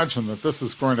might imagine that this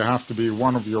is going to have to be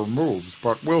one of your moves.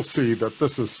 But we'll see that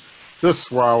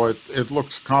this, while it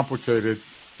looks complicated,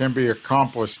 can be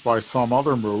accomplished by some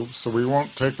other move, so we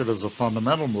won't take it as a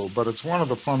fundamental move, but it's one of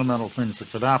the fundamental things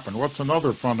that could happen. What's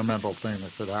another fundamental thing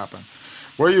that could happen?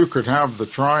 Well, you could have the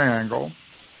triangle,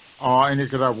 and you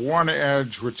could have one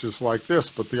edge which is like this,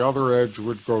 but the other edge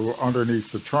would go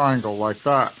underneath the triangle like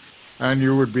that. And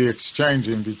you would be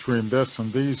exchanging between this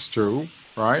and these two,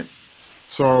 right?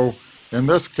 So in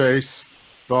this case,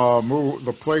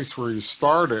 the place where you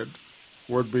started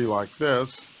would be like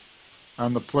this,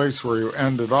 and the place where you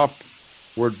ended up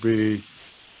would be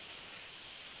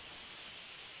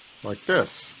like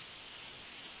this.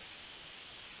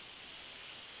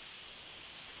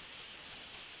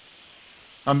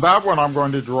 And that one I'm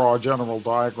going to draw a general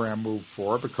diagram move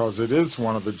for, because it is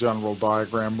one of the general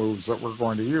diagram moves that we're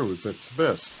going to use. It's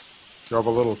this. So you have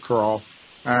a little curl,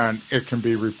 and it can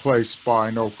be replaced by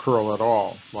no curl at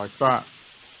all, like that.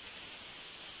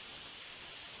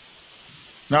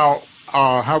 Now,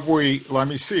 let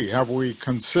me see, have we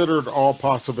considered all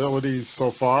possibilities so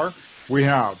far? We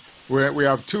have. We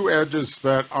have two edges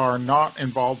that are not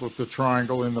involved with the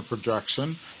triangle in the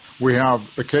projection. We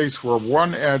have the case where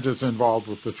one edge is involved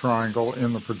with the triangle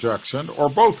in the projection, or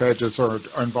both edges are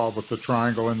involved with the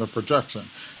triangle in the projection.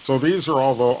 So these are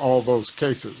all those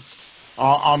cases.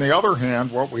 On the other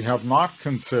hand, what we have not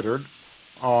considered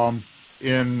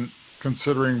in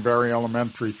considering very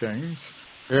elementary things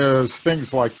is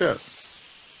things like this.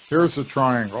 Here's a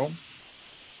triangle.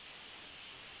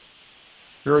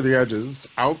 Here are the edges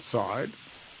outside,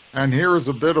 and here is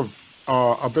a bit of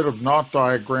knot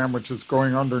diagram which is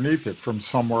going underneath it from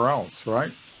somewhere else,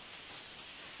 right?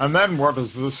 And then what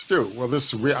does this do? Well,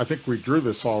 I think we drew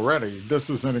this already. This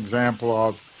is an example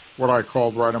of what I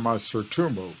called Reidemeister 2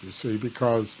 move, you see,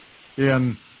 because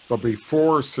in the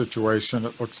before situation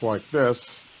it looks like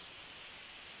this,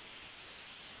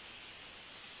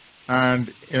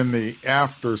 and in the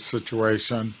after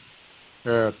situation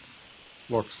it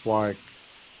looks like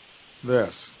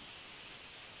this.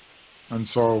 And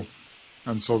so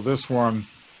this one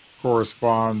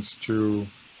corresponds to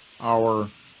our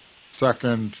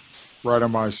second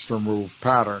Reidemeister move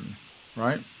pattern,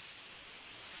 right?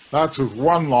 That's with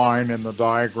one line in the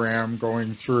diagram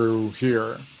going through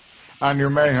here. And you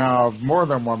may have more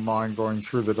than one line going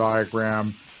through the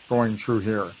diagram going through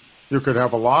here. You could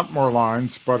have a lot more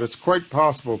lines, but it's quite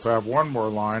possible to have one more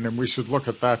line, and we should look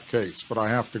at that case, but I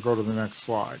have to go to the next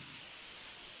slide.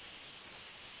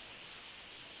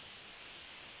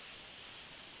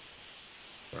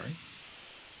 Sorry.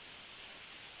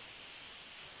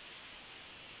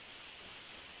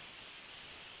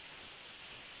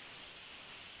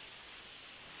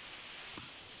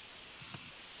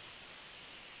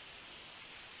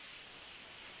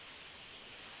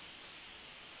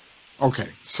 Okay,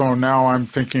 so now I'm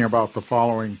thinking about the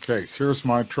following case. Here's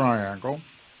my triangle.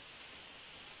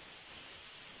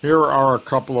 Here are a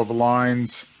couple of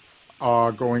lines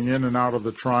going in and out of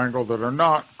the triangle that are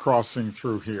not crossing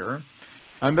through here.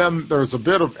 And then there's a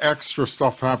bit of extra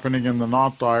stuff happening in the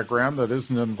knot diagram that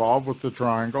isn't involved with the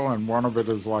triangle, and one of it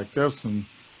is like this, and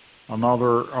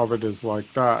another of it is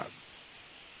like that.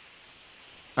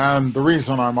 And the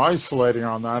reason I'm isolating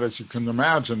on that, as you can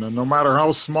imagine, and no matter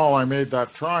how small I made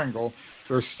that triangle,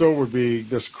 there still would be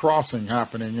this crossing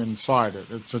happening inside it.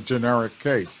 It's a generic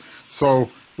case.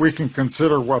 So we can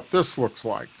consider what this looks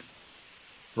like,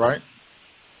 right?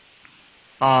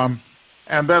 And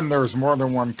then there's more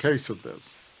than one case of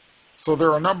this. So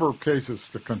there are a number of cases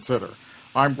to consider.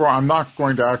 I'm not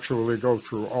going to actually go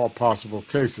through all possible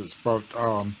cases, but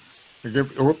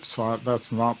oops,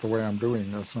 that's not the way I'm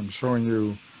doing this. I'm showing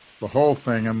you the whole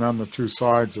thing and then the two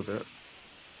sides of it.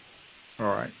 All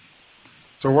right.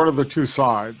 So what are the two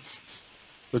sides?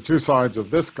 The two sides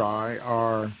of this guy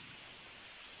are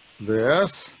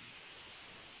this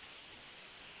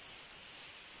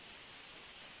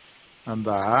and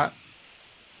that.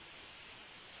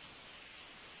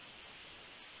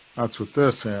 That's with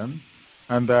this in.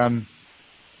 And then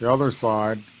the other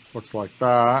side looks like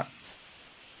that.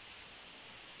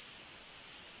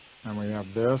 And we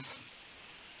have this.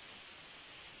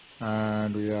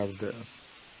 And we have this.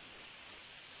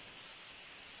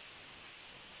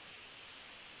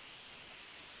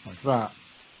 Like that.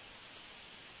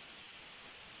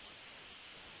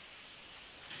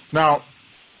 Now,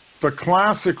 the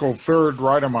classical third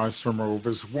Reidemeister move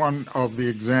is one of the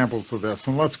examples of this.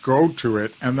 And let's go to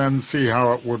it and then see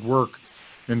how it would work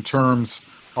in terms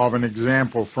of an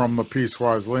example from the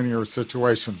piecewise linear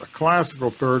situation. The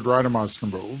classical third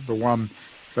Reidemeister move, the one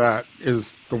that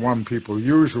is the one people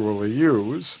usually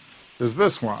use, is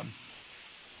this one.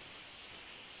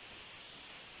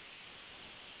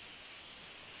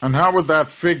 And how would that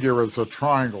figure as a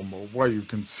triangle move? Well, you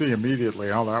can see immediately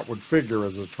how that would figure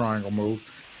as a triangle move.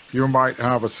 You might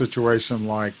have a situation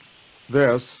like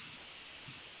this.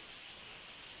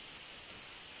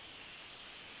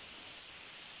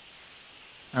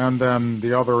 And then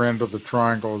the other end of the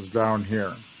triangle is down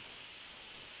here.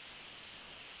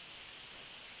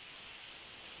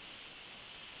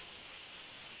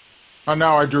 And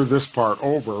now I drew this part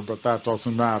over, but that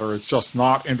doesn't matter. It's just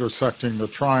not intersecting the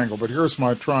triangle. But here's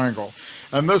my triangle.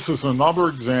 And this is another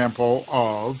example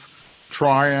of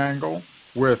triangle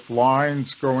with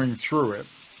lines going through it,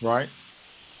 right?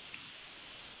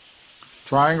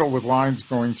 Triangle with lines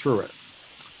going through it.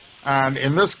 And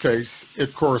in this case,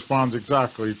 it corresponds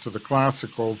exactly to the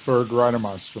classical third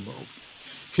Reidemeister move.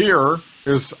 Here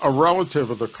is a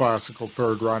relative of the classical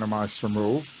third Reidemeister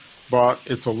move, but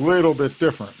it's a little bit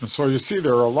different. And so you see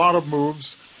there are a lot of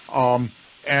moves,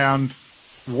 and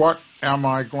what am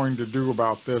I going to do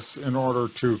about this in order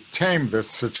to tame this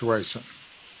situation?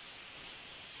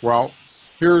 Well,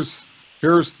 here's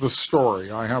the story.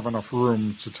 I have enough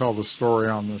room to tell the story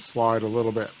on this slide a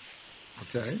little bit.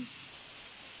 Okay.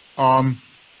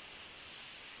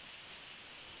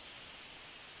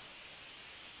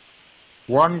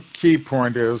 One key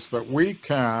point is that we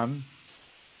can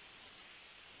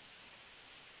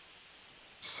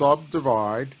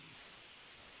subdivide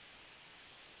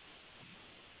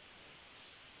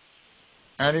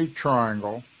any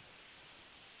triangle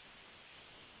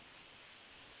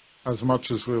as much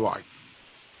as we like.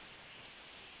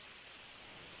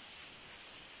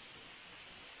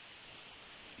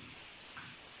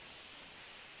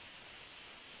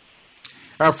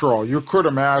 After all, you could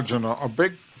imagine a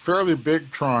fairly big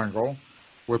triangle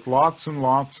with lots and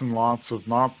lots and lots of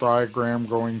knot diagram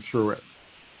going through it.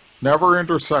 Never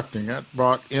intersecting it,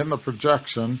 but in the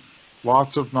projection,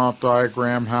 lots of knot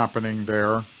diagram happening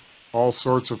there, all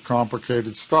sorts of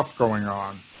complicated stuff going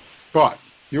on. But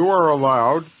you are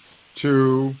allowed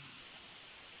to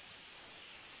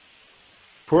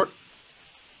put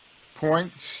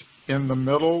points in the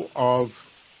middle of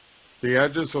the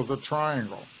edges of the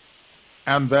triangle.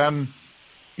 And then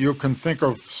you can think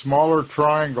of smaller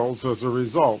triangles as a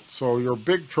result. So your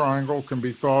big triangle can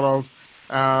be thought of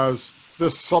as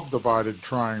this subdivided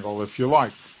triangle, if you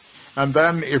like. And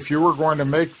then if you were going to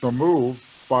make the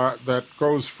move that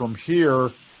goes from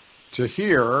here to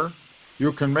here,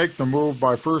 you can make the move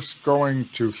by first going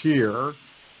to here,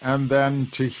 and then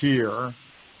to here,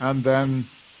 and then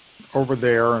over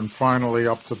there, and finally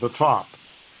up to the top.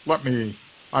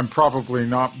 I'm probably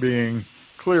not being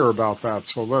clear about that,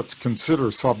 so let's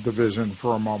consider subdivision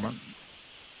for a moment.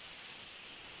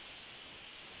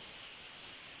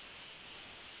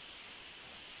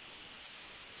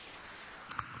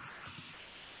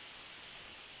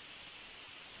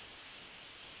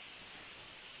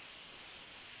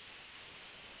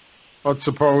 let's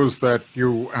suppose that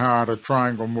you had a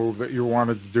triangle move that you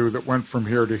wanted to do that went from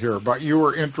here to here, but you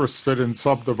were interested in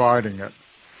subdividing it.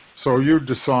 So you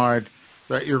decide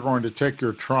that you're going to take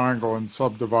your triangle and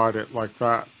subdivide it like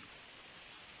that.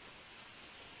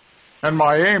 And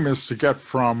my aim is to get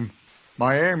from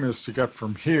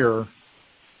here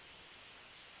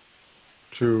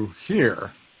to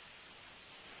here.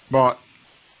 But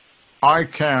I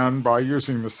can, by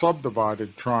using the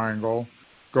subdivided triangle,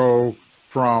 go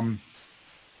from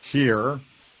here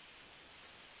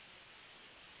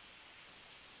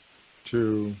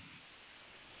to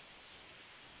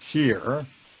here,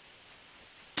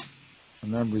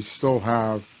 and then we still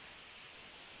have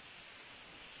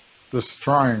this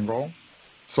triangle.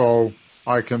 So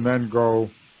I can then go,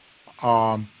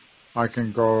 I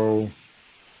can go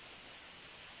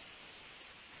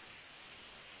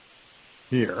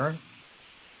here,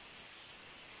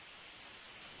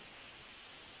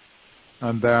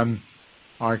 and then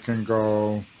I can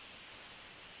go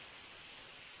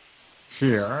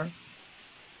here,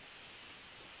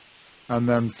 and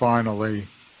then finally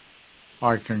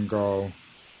I can go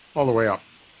all the way up.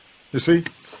 You see?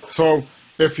 So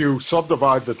if you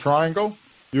subdivide the triangle,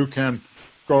 you can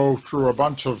go through a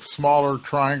bunch of smaller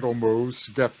triangle moves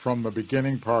to get from the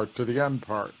beginning part to the end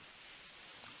part.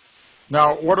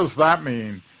 Now, what does that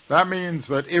mean? That means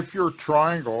that if your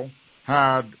triangle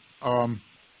had, and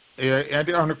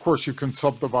of course you can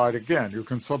subdivide again. You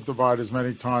can subdivide as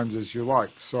many times as you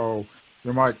like. So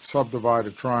you might subdivide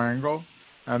a triangle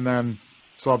and then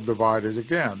subdivide it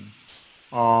again,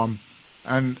 and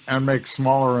make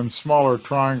smaller and smaller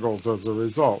triangles as a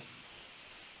result.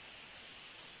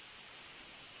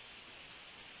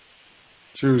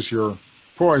 Choose your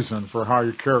poison for how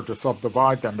you care to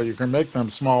subdivide them, but you can make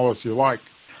them small as you like.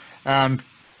 And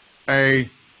a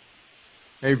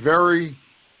very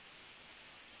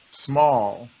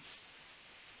small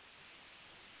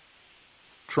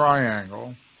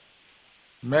triangle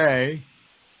may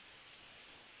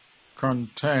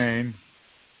contain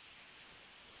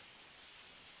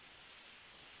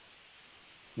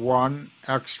one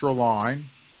extra line,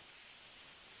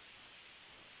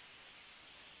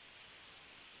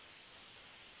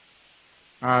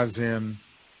 as in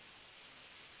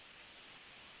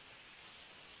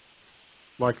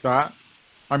like that.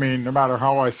 I mean, no matter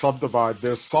how I subdivide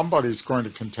this, somebody's going to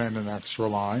contain an extra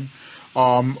line,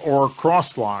 or a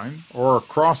cross line, or a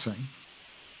crossing.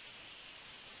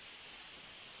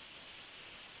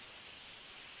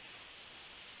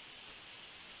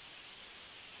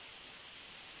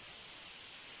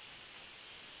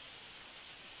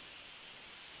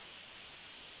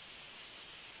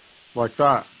 Like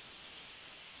that.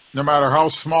 No matter how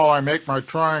small I make my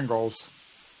triangles,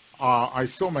 I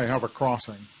still may have a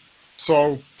crossing.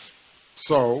 So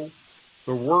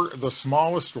the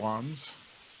smallest ones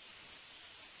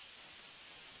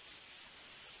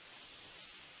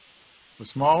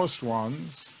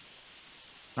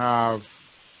have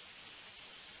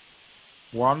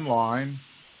one line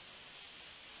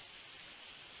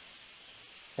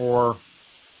or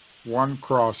one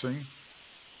crossing,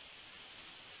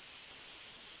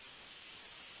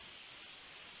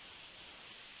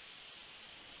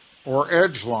 or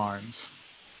edge lines.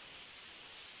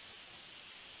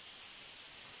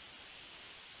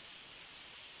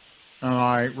 And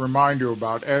I remind you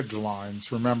about edge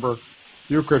lines. Remember,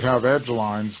 you could have edge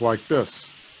lines like this.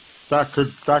 That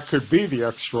could be the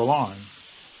extra line.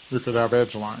 You could have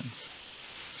edge lines.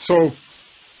 So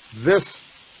this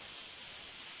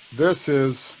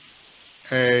is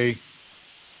a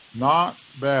not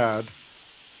bad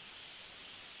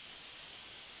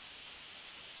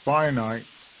finite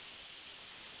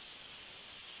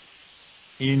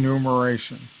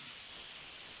enumeration.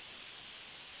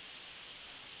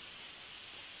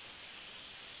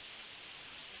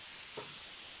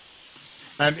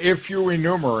 And if you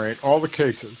enumerate all the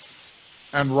cases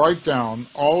and write down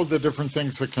all of the different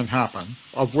things that can happen,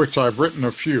 of which I've written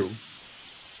a few,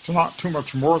 it's not too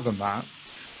much more than that,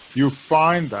 you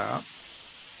find that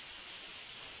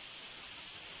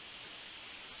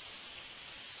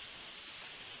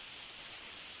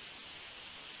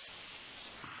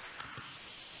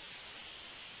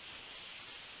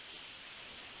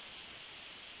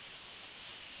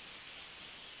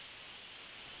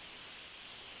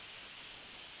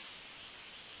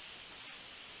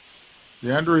the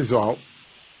end result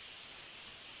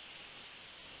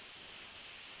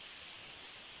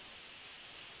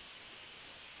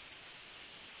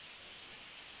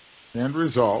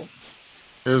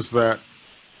is that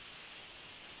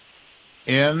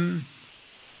in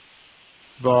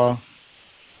the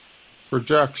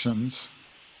projections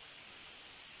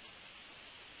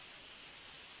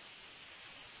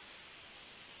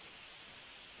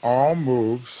all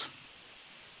moves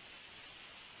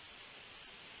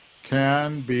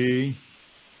can be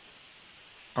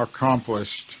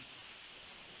accomplished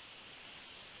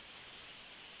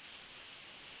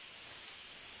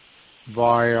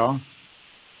via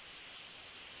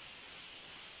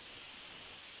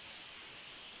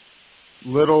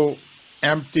little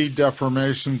empty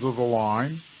deformations of the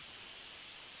line,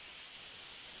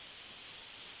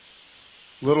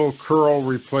 little curl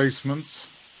replacements,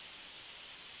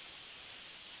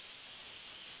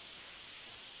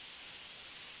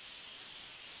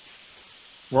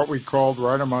 what we called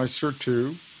Reidemeister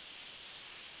 2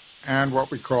 and what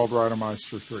we called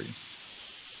Reidemeister 3.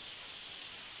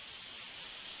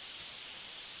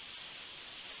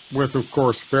 With, of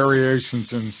course,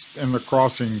 variations in the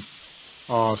crossing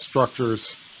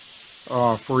structures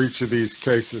for each of these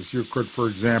cases. You could, for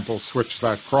example, switch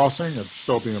that crossing, it'd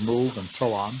still be a move, and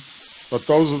so on. But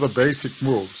those are the basic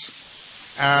moves.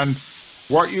 And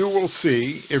what you will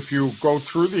see, if you go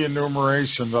through the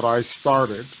enumeration that I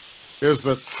started, is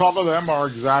that some of them are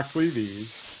exactly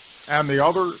these, and the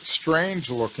other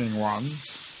strange-looking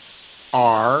ones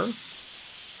are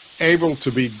able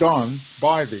to be done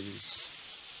by these.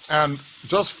 And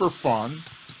just for fun,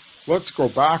 let's go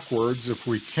backwards if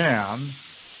we can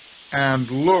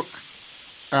and look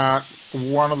at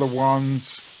one of the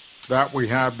ones that we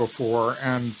had before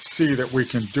and see that we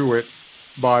can do it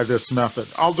by this method.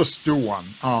 I'll just do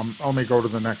one. Let me go to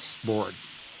the next board.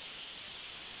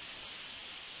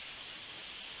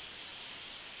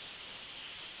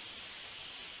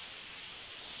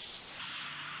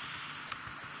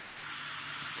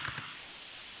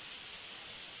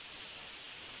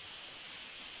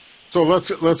 So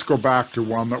let's go back to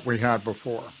one that we had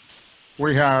before.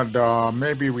 We had,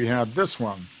 maybe we had this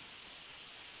one.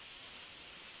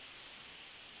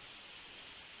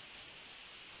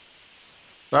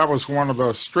 That was one of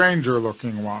the stranger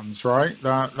looking ones, right?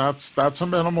 That's a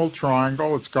minimal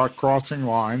triangle. It's got crossing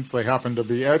lines. They happen to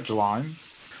be edge lines.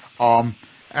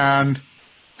 And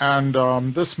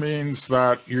this means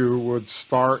that you would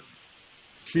start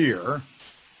here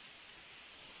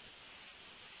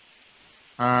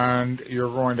and you're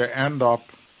going to end up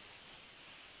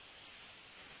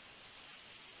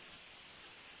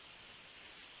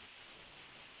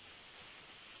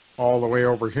all the way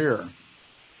over here.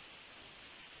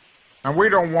 And we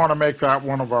don't want to make that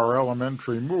one of our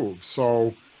elementary moves.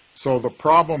 So the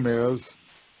problem is,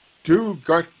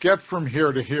 get from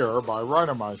here to here by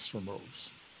Reidemeister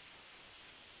moves.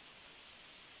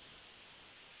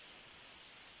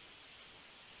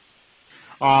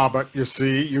 But you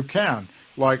see, you can.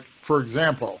 Like, for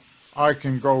example, I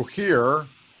can go here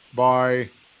by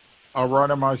a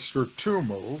Reidemeister 2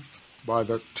 move, by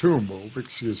the 2 move,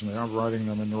 excuse me, I'm writing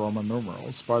them in Roman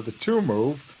numerals. By the 2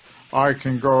 move, I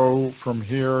can go from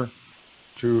here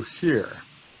to here.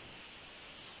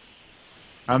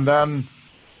 And then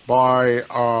by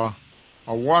a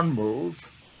 1 move,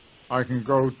 I can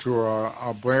go to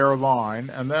a bare line,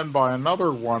 and then by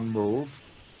another 1 move,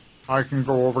 I can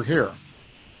go over here.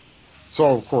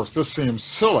 So, of course, this seems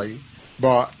silly,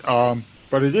 but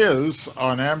it is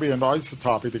an ambient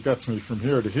isotopy that gets me from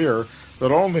here to here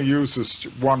that only uses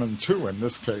 1 and 2 in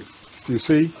this case, you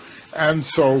see? And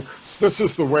so this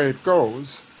is the way it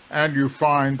goes, and you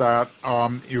find that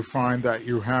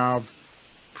you have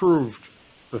proved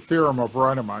the theorem of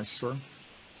Reidemeister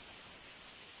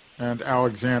and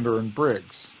Alexander and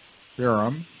Briggs.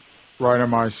 Theorem,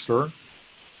 Reidemeister,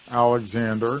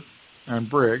 Alexander, and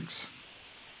Briggs,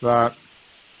 that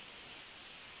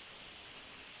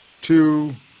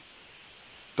 2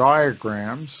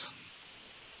 diagrams,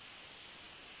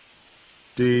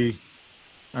 D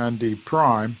and D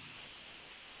prime,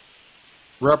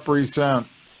 represent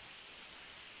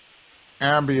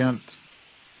ambient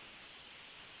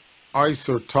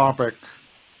isotopic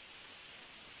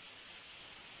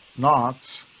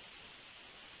knots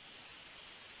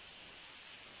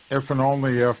if and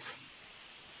only if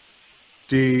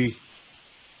D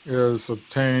is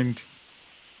obtained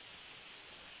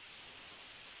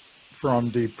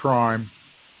from D prime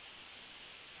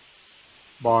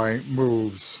by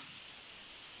moves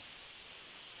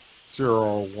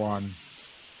 0, 1,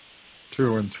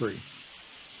 2, and 3.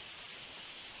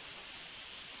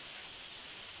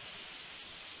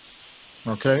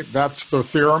 Okay, that's the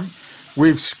theorem.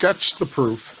 We've sketched the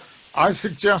proof. I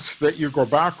suggest that you go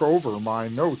back over my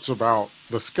notes about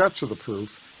the sketch of the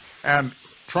proof and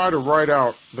try to write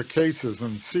out the cases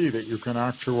and see that you can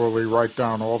actually write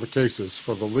down all the cases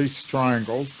for the least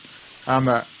triangles and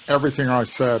that everything I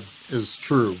said is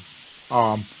true.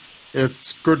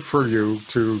 It's good for you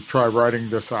to try writing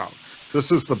this out. This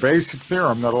is the basic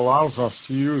theorem that allows us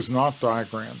to use knot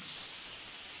diagrams.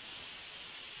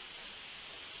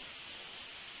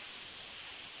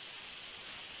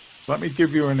 Let me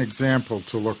give you an example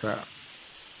to look at.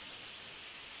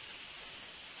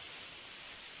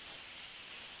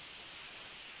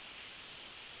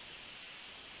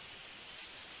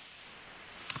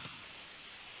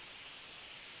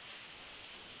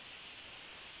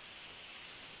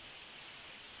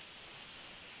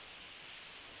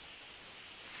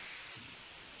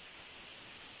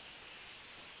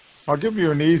 I'll give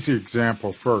you an easy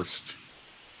example first.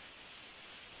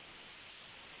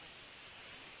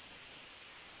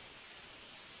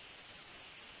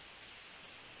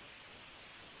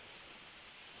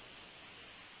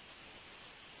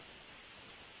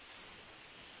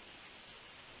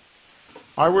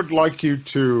 I would like you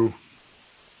to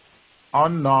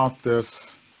unknot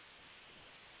this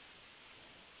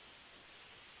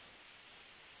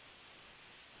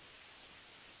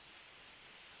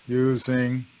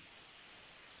using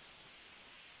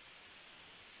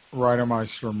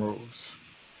Reidemeister moves.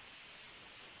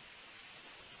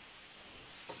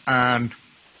 And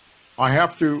I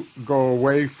have to go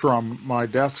away from my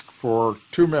desk for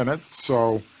 2 minutes,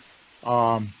 so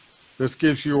this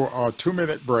gives you a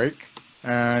 2-minute break,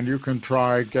 and you can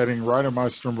try getting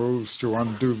Reidemeister moves to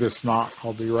undo this knot.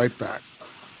 I'll be right back.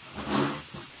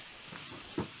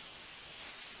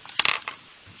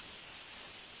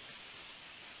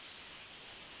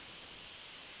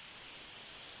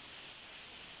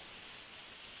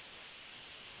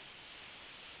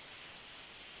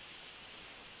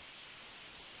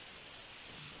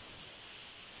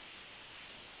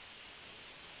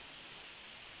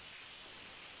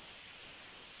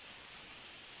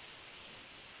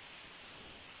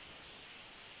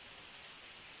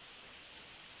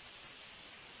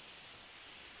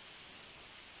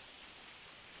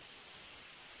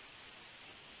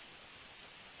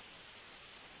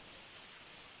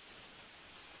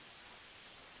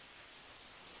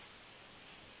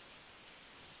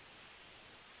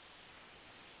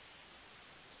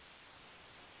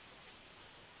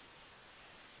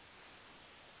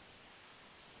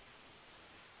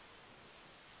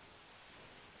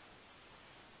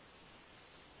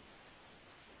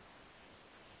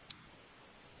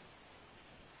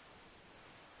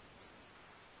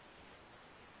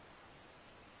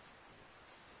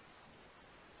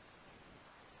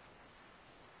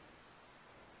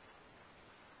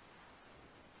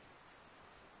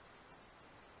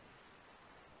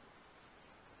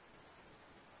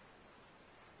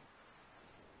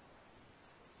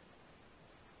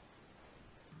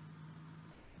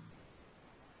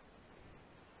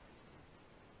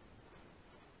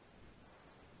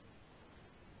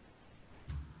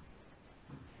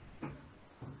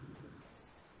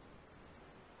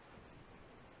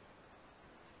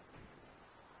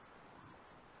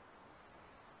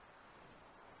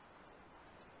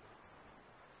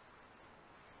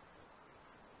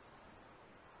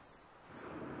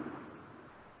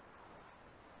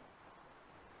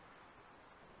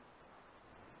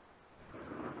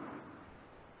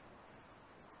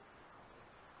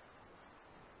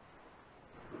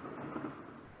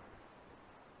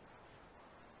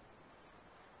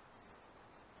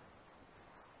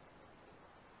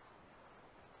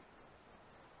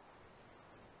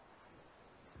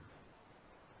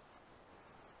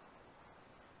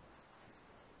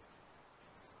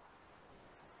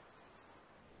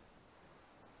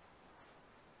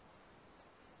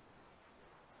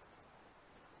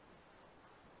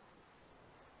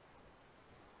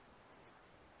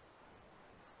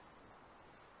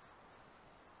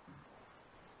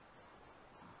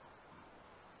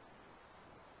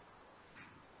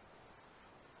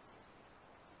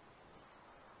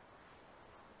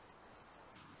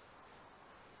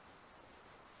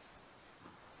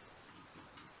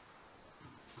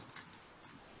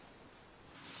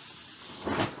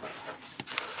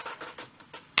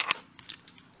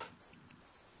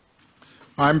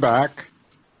 I'm back.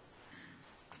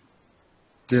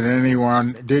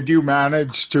 Did you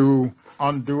manage to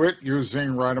undo it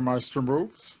using Reidemeister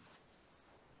moves?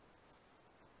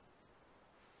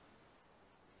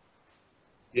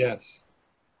 Yes.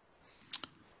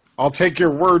 I'll take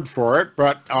your word for it,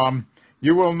 but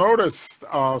you will notice,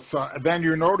 then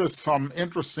you notice some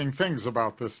interesting things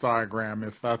about this diagram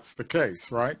if that's the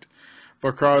case, right?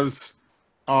 Because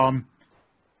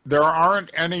there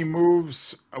aren't any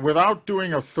moves, without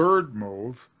doing a third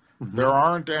move, there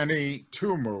aren't any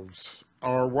 2 moves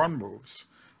or 1 moves.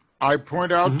 I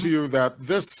point out to you that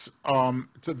this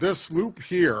loop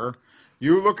here,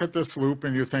 you look at this loop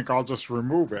and you think, I'll just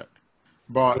remove it.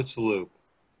 But Which loop?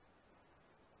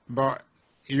 but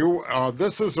you,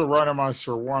 this is a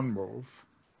Reitermeister 1 move.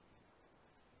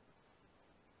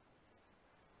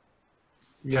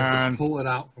 You have to pull it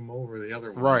out from over the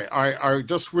other ones. Right. I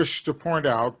just wish to point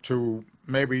out to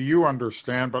maybe you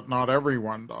understand, but not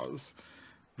everyone does,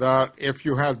 that if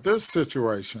you had this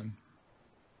situation,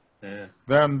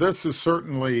 then this is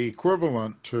certainly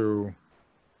equivalent to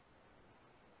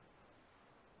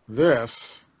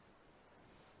this,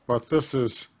 but this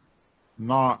is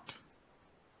not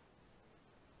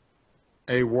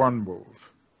a 1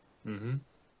 move. Mm-hmm.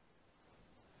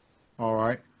 All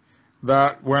right.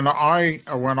 That when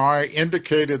I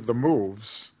indicated the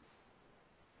moves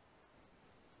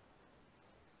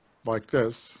like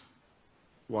this,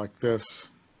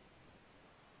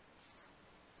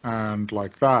 and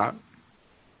like that,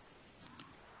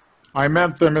 I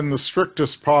meant them in the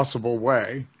strictest possible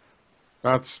way.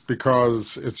 That's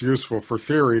because it's useful for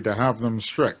theory to have them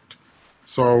strict.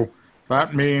 So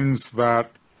that means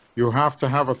that you have to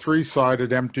have a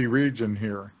 3-sided empty region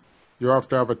here. You have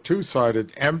to have a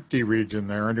 2-sided empty region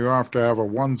there, and you have to have a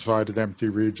 1-sided empty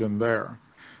region there.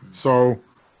 So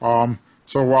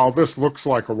while this looks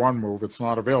like a 1 move, it's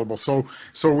not available. So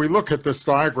we look at this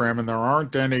diagram, and there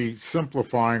aren't any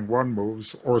simplifying 1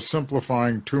 moves or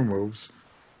simplifying 2 moves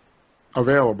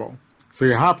available. So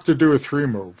you have to do a 3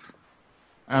 move,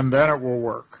 and then it will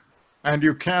work. And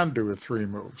you can do a 3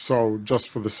 move. So just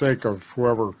for the sake of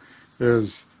whoever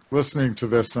is listening to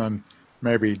this and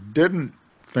maybe didn't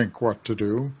think what to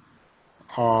do,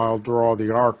 I'll draw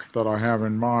the arc that I have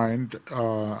in mind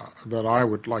that I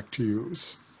would like to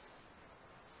use.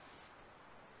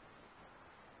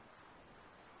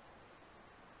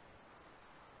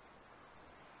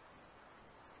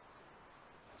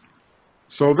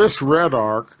 So this red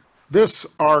arc, this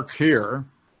arc here,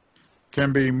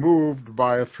 can be moved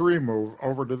by a 3 move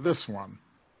over to this one.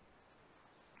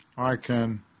 I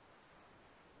can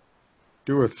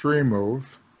do a 3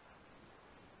 move.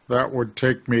 That would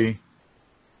take me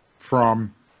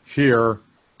from here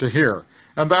to here.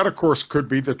 And that, of course, could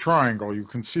be the triangle. You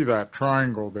can see that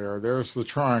triangle there. There's the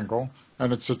triangle,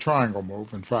 and it's a triangle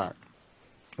move, in fact.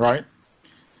 Right?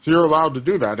 So you're allowed to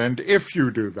do that. And if you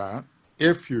do that,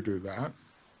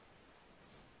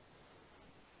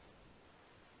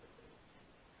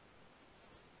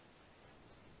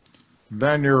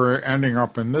 then you're ending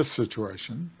up in this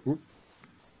situation. Oop.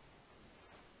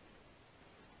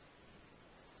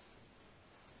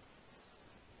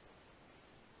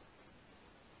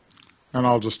 And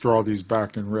I'll just draw these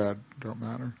back in red, don't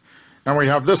matter. And we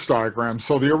have this diagram.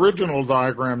 So the original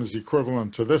diagram is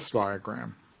equivalent to this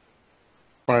diagram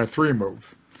by a 3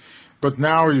 move. But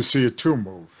now you see a 2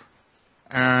 move.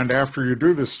 And after you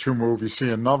do this 2 move, you see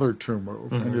another 2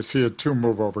 move. And you see a 2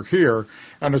 move over here,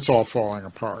 and it's all falling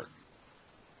apart.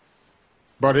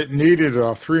 But it needed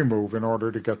a 3 move in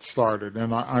order to get started.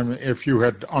 And if you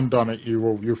had undone it,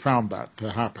 you found that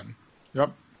to happen.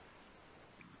 Yep.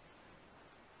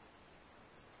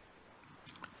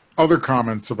 Other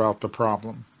comments about the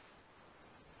problem?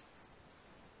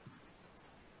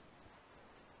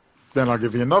 Then I'll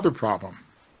give you another problem.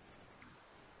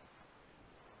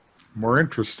 More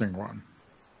interesting one.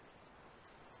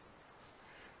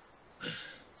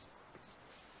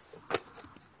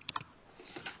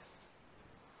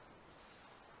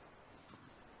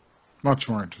 Much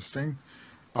more interesting.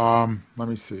 Let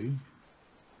me see.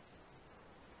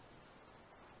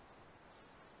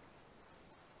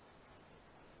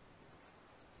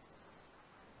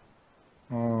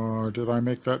 Did I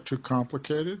make that too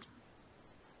complicated?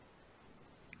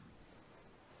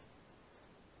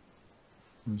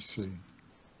 Let me see.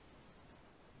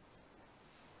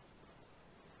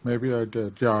 Maybe I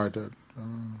did. Yeah, I did.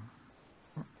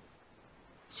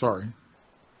 Sorry.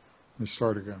 Let me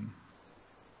start again.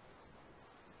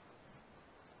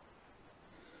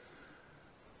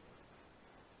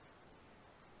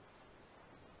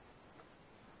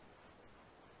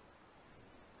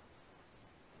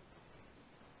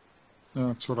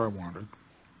 That's what I wanted.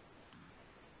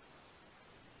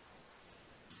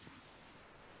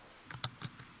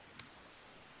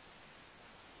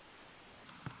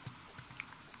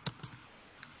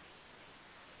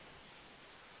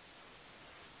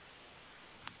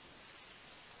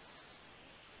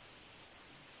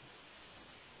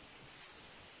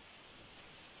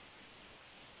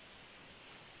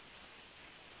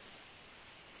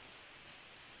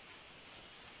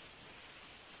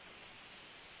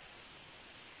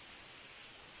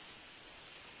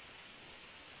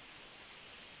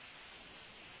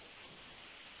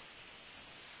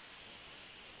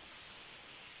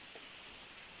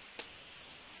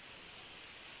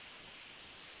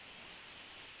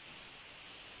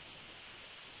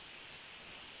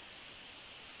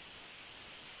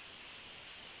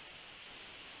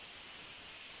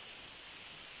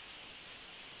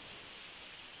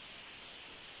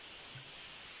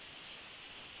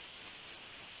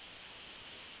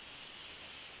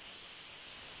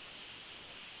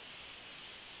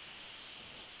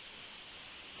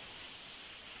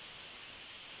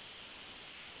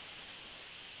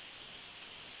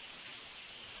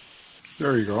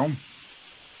 There you go.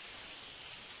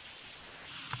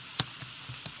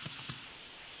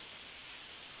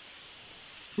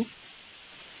 Oop.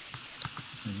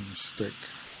 Mistake.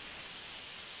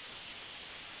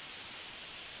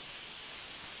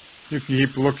 You can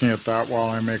keep looking at that while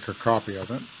I make a copy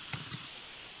of it.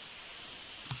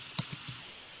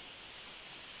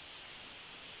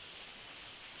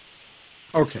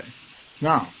 Okay,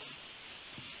 now,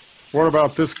 what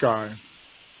about this guy?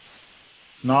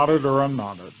 Knotted or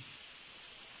unknotted?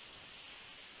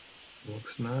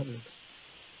 Looks knotted.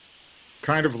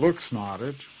 Kind of looks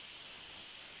knotted,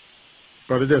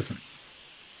 but it isn't.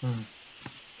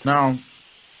 Now,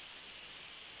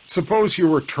 suppose you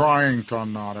were trying to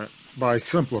unknot it by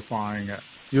simplifying it.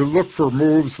 You look for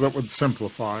moves that would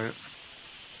simplify it.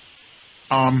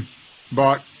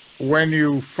 But when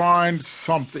you find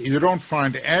something, you don't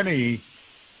find any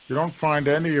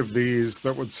of these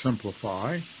that would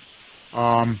simplify.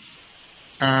 And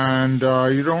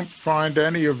you don't find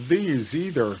any of these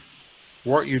either.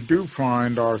 What you do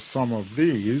find are some of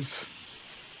these,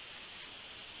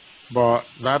 but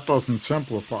that doesn't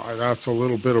simplify. That's a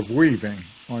little bit of weaving.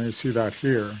 Well, you see that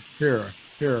here, here,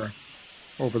 here,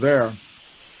 over there.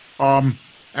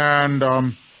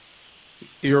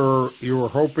 You're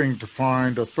hoping to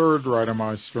find a third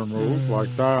Reitermeister move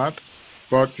like that,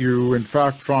 but you in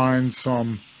fact find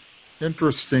some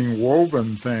interesting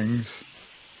woven things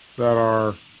that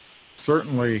are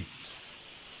certainly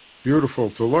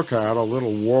beautiful to look at, a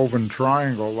little woven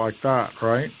triangle like that,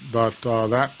 right? But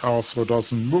that also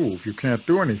doesn't move. You can't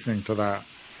do anything to that.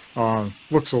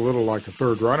 Looks a little like a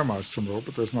third Reitermeister move,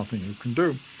 but there's nothing you can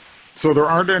do. So there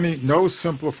aren't no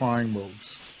simplifying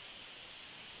moves.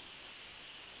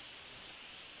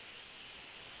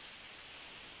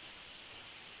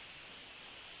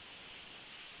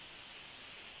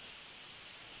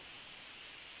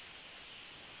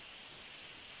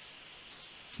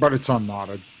 But it's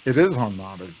unknotted. It is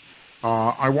unknotted.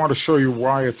 I want to show you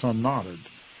why it's unknotted.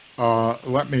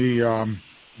 Let me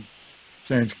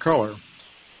change color.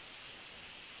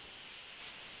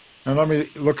 And let me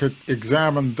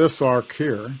examine this arc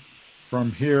here,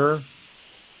 from here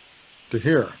to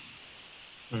here.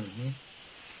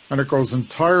 And it goes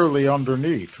entirely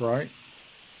underneath, right?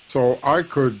 So I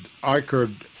could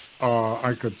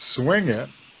swing it.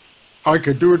 I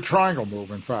could do a triangle move,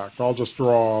 in fact. I'll just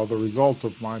draw the result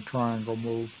of my triangle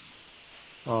move.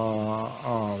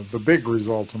 The big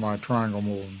result of my triangle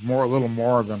move. A little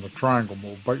more than a triangle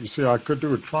move. But you see, I could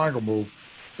do a triangle move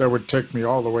that would take me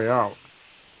all the way out.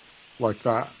 Like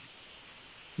that.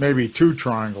 Maybe 2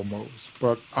 triangle moves.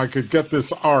 But I could get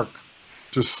this arc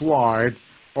to slide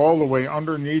all the way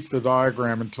underneath the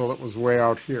diagram until it was way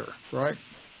out here, right?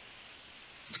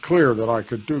 It's clear that I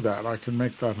could do that. I can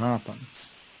make that happen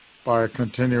by a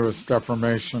continuous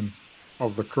deformation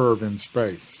of the curve in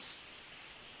space.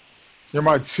 You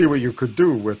might see what you could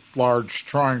do with large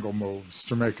triangle moves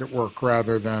to make it work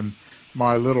rather than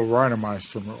my little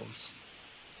Reitermeister moves.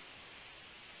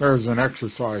 There's an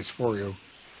exercise for you.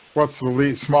 What's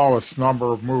the smallest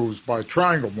number of moves by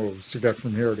triangle moves to get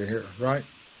from here to here, right?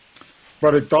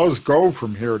 But it does go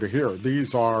from here to here.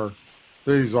 These are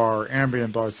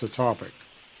ambient isotopic.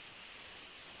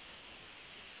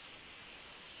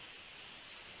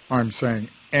 I'm saying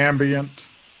ambient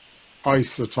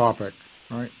isotopic,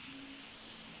 right?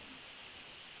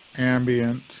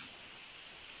 Ambient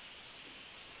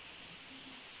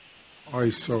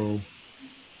isotopic.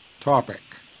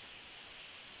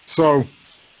 So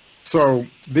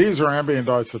these are ambient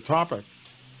isotopic,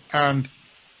 and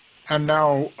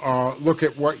now look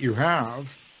at what you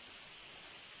have,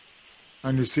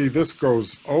 and you see this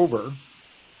goes over,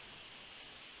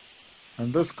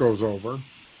 and this goes over.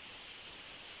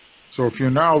 So if you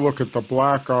now look at the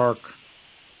black arc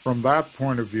from that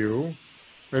point of view,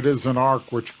 it is an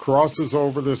arc which crosses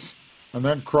over this and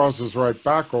then crosses right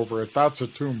back over it. That's a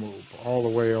 2 move all the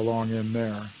way along in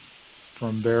there,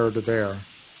 from there to there.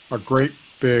 A great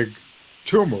big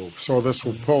 2 move. So this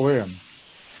will pull in.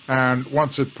 And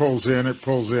once it pulls in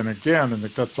again, and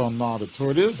it gets unknotted. So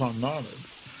it is unknotted.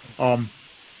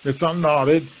 It's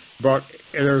unknotted, but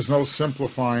there's no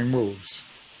simplifying moves.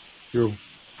 You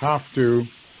have to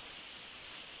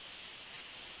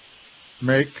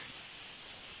make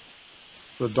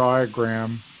the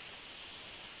diagram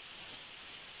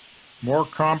more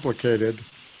complicated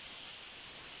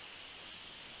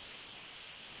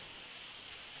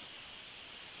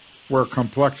where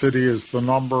complexity is the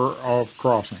number of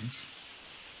crossings.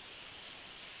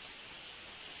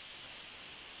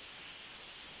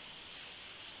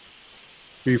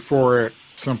 Before it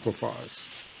simplifies.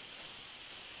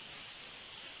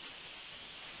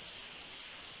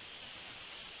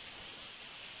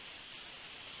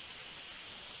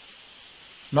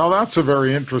 Now that's a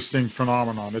very interesting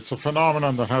phenomenon. It's a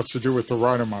phenomenon that has to do with the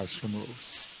Reidemeister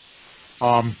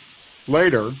moves.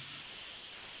 Later,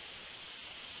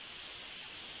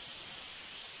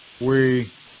 we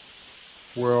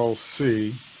will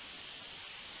see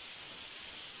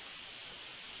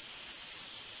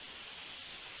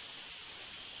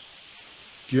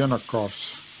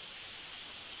Denikov's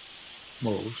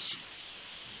moves.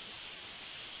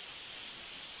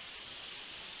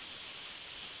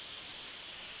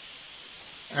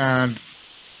 And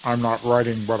I'm not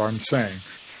writing what I'm saying.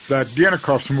 That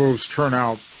Denikov's moves turn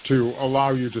out to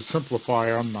allow you to simplify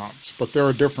unknots, but they're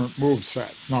a different move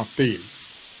set, not these.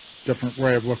 Different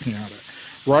way of looking at it.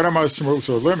 Reidemeister moves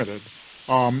are limited.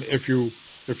 If you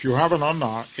have an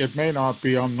unknot, it may not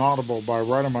be unknotable by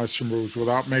Reidemeister moves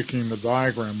without making the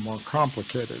diagram more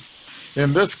complicated.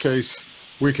 In this case,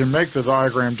 we can make the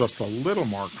diagram just a little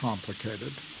more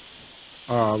complicated.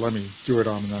 Let me do it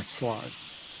on the next slide.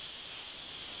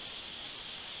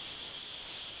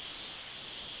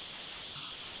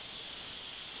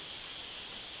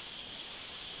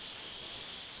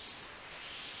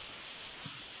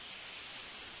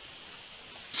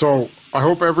 So I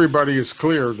hope everybody is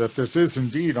clear that this is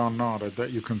indeed unknotted, that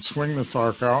you can swing this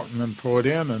arc out and then pull it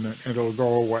in and it'll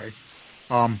go away.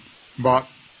 But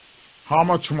how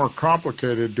much more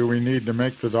complicated do we need to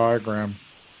make the diagram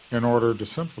in order to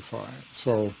simplify it?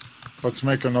 So let's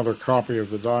make another copy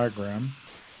of the diagram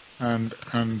and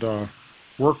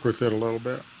work with it a little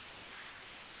bit.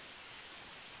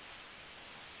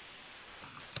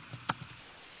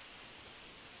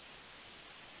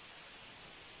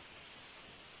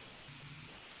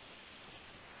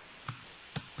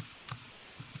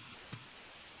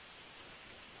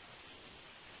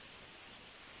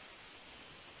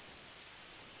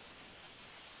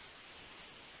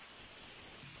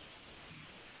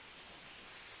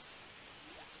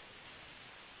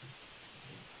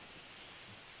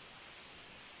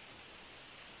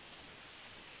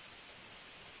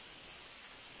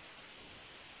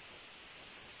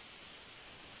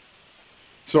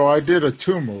 So I did a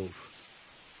 2 move.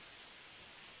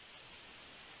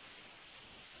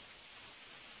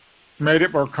 Made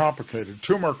it more complicated.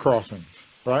 2 more crossings,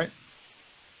 right?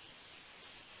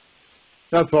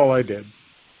 That's all I did.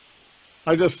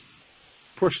 I just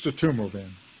pushed a 2 move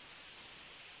in.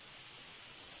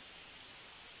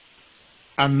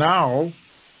 And now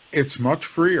it's much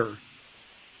freer.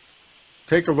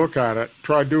 Take a look at it.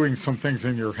 Try doing some things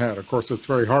in your head. Of course, it's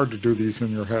very hard to do these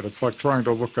in your head. It's like trying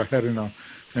to look ahead in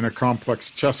a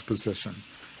complex chess position.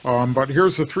 But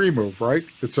here's the 3 move, right?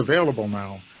 It's available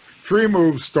now. 3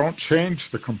 moves don't change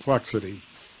the complexity.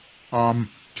 2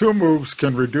 moves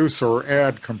can reduce or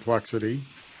add complexity.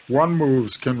 1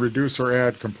 moves can reduce or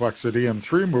add complexity, and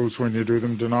 3 moves, when you do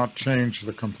them, do not change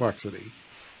the complexity.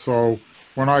 So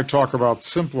when I talk about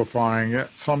simplifying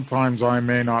it, sometimes I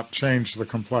may not change the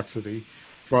complexity,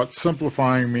 but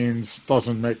simplifying means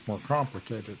doesn't make more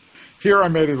complicated. Here I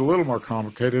made it a little more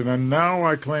complicated, and now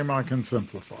I claim I can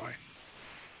simplify.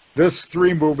 This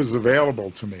 3 move is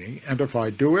available to me, and if I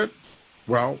do it,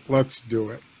 well, let's do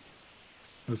it.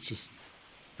 Let's just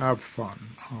have fun.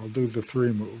 I'll do the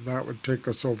 3 move. That would take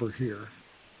us over here,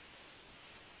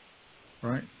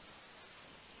 right?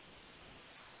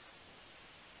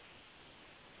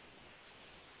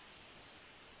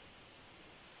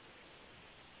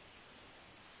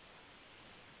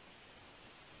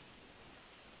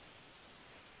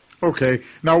 Okay,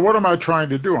 now what am I trying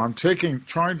to do? I'm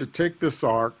trying to take this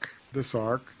arc,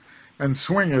 and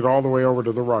swing it all the way over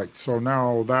to the right. So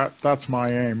now that's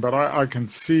my aim, but I can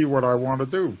see what I want to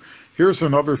do. Here's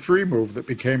another 3 move that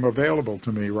became available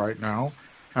to me right now,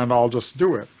 and I'll just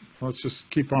do it. Let's just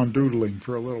keep on doodling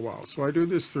for a little while. So I do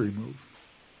this 3 move.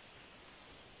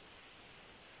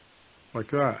 Like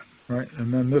that, right?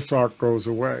 And then this arc goes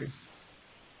away.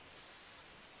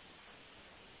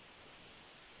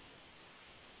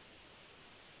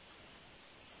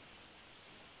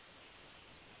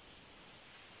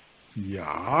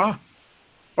 Yeah.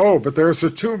 Oh, but there's a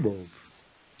 2 move.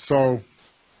 So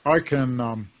I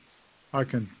can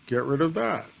get rid of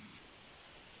that.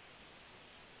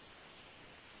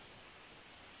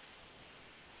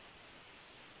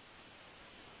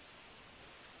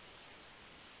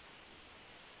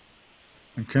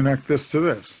 And connect this to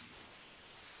this.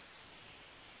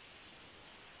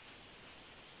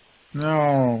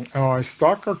 No. Am I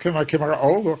stuck, or can I come out?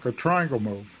 Oh, look, a triangle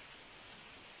move.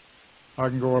 I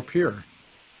can go up here.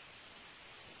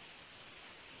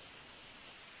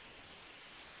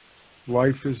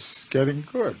 Life is getting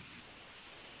good.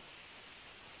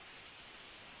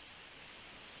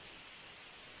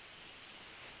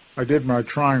 I did my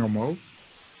triangle move.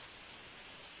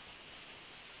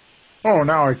 Oh,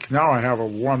 now I have a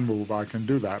one move. I can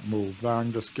do that move. Now I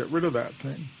can just get rid of that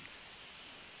thing.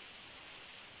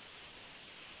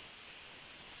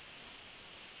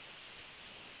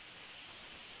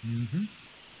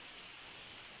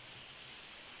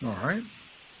 All right.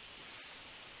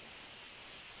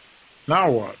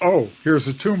 Now what? Oh, here's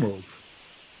a two move.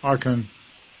 I can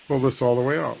pull this all the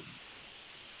way out.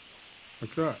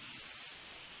 Like that.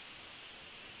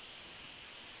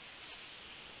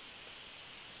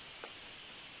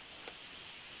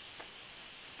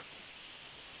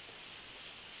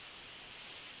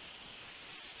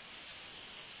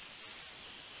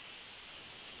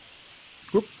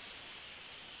 Whoop.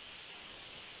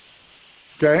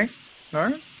 Okay. All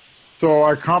right. So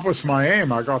I accomplished my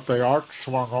aim. I got the arc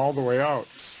swung all the way out.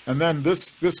 And then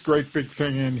this great big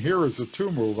thing in here is a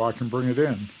two move. I can bring it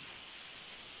in.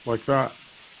 Like that.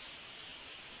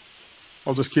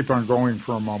 I'll just keep on going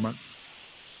for a moment.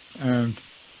 And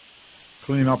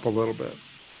clean up a little bit.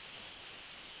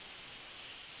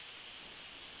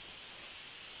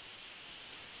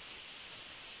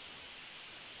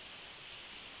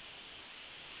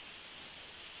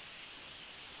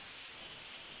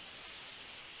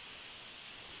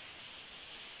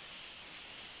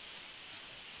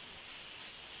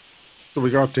 So we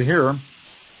got to here,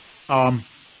 and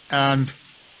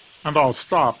I'll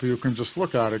stop. You can just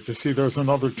look at it. You see there's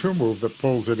another two move that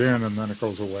pulls it in, and then it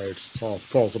goes away. It all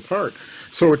falls apart.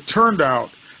 So it turned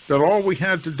out that all we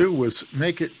had to do was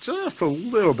make it just a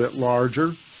little bit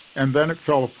larger, and then it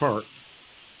fell apart.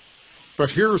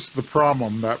 But here's the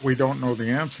problem that we don't know the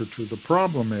answer to. The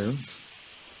problem is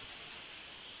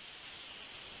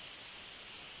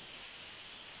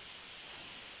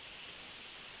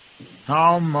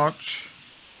how much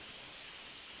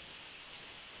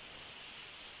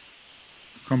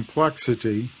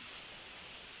complexity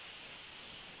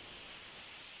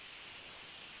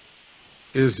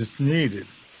is needed.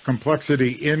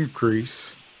 Complexity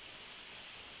increase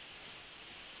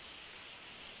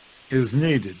is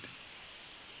needed.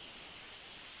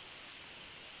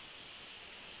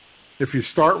 If you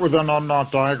start with an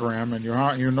unknot diagram and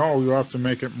you know you have to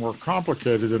make it more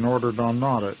complicated in order to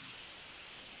unknot it,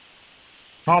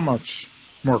 how much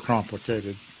more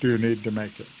complicated do you need to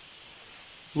make it?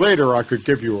 Later I could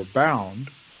give you a bound,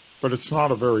 but it's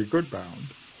not a very good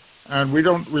bound. And we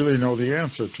don't really know the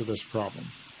answer to this problem.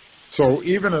 So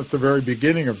even at the very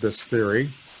beginning of this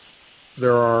theory,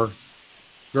 there are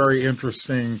very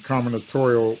interesting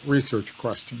combinatorial research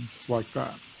questions like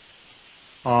that.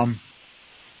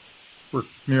 We're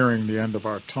nearing the end of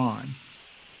our time.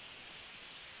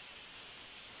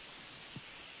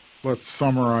 Let's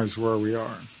summarize where we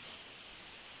are.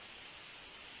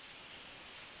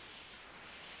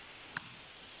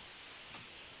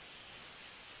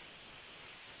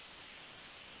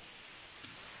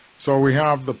 So we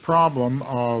have the problem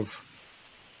of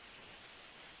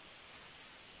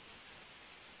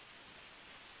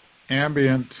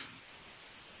ambient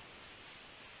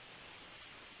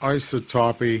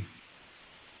isotopy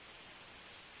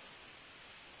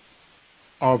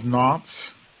of knots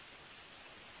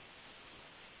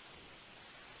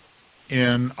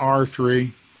in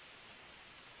R3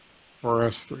 or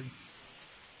S3.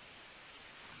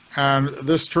 And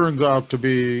this turns out to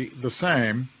be the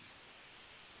same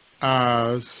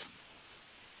as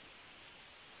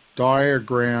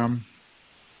diagram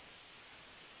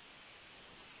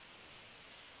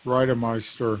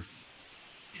Reidemeister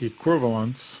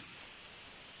equivalence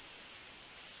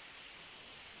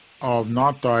of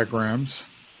knot diagrams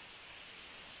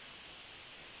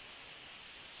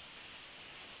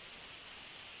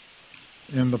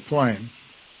in the plane.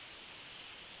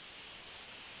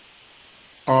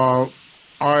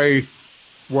 I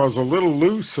was a little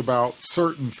loose about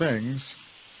certain things.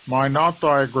 My knot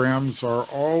diagrams are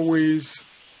always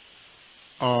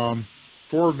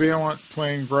four-valent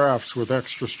plane graphs with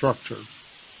extra structure.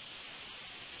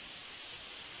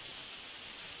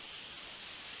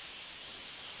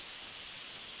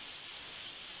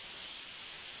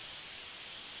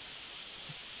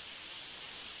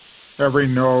 Every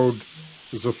node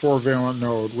is a four-valent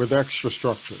node with extra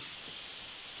structure.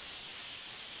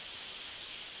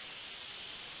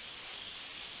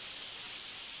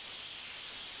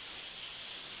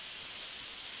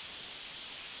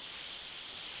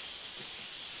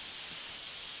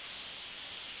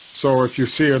 So if you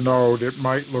see a node, it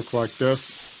might look like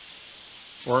this,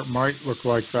 or it might look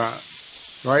like that,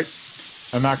 right?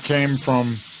 And that came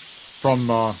from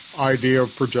the idea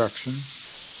of projection.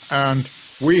 And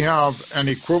we have an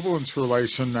equivalence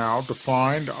relation now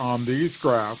defined on these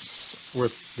graphs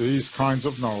with these kinds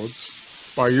of nodes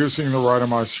by using the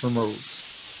Reidemeister moves.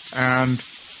 And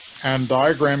And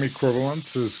diagram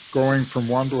equivalence is going from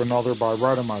one to another by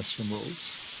Reidemeister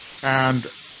moves. And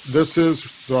this is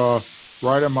the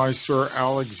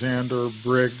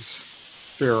Reidemeister-Alexander-Briggs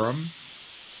theorem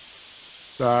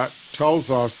that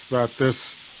tells us that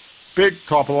this big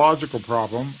topological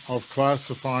problem of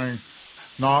classifying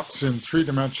knots in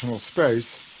three-dimensional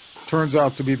space turns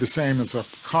out to be the same as a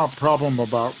problem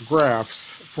about graphs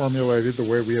formulated the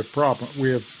way we have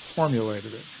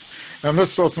formulated it. And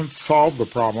this doesn't solve the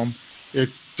problem.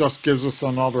 It just gives us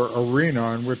another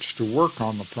arena in which to work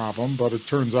on the problem, but it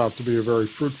turns out to be a very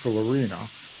fruitful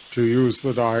arena to use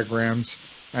the diagrams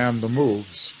and the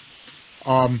moves.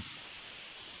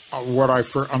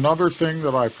 Another thing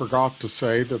that I forgot to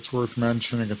say that's worth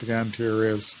mentioning at the end here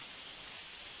is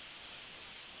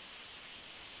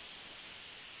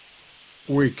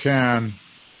we can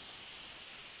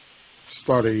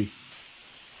study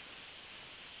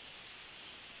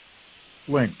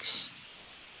links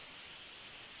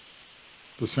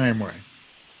the same way.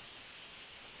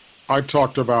 I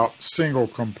talked about single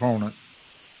component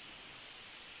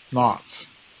knots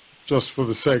just for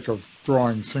the sake of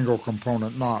drawing single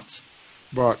component knots,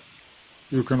 but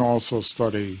you can also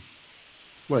study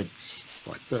links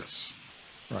like this,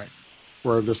 right,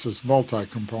 where this is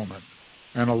multi-component.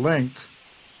 And a link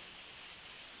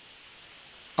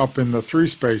up in the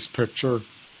three-space picture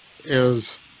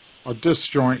is a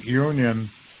disjoint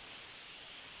union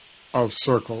of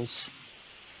circles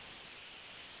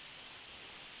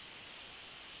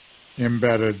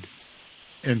embedded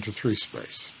into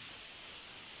three-space.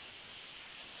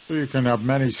 So you can have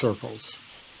many circles,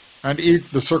 and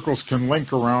the circles can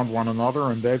link around one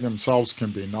another, and they themselves can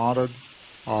be knotted.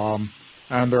 And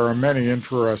there are many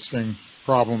interesting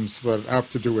problems that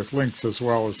have to do with links as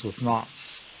well as with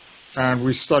knots. And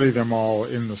we study them all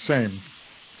in the same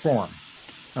form.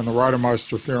 And the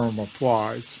Reidemeister theorem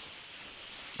applies.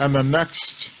 And the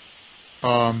next,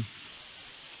 one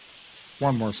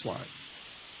more slide.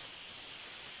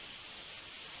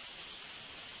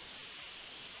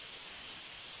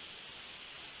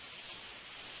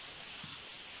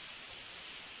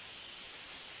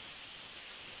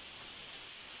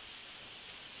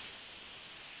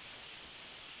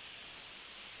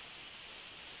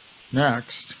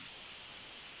 Next,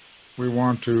 we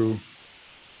want to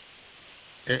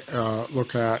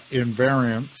look at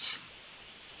invariance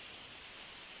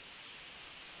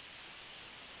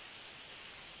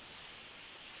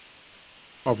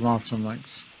of knots and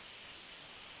links.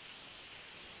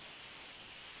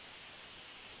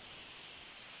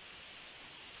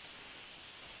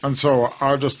 And so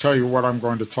I'll just tell you what I'm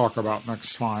going to talk about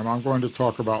next time. I'm going to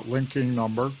talk about linking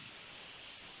number.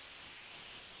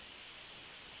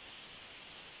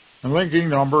 And linking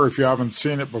number, if you haven't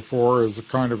seen it before, is a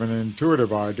kind of an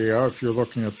intuitive idea. If you're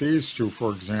looking at these two,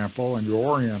 for example, and you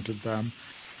oriented them,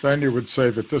 then you would say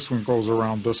that this one goes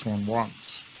around this one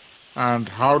once. And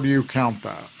how do you count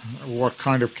that? What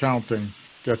kind of counting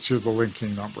gets you the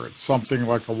linking number? It's something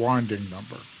like a winding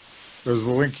number. There's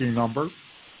the linking number.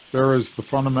 There is the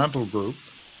fundamental group.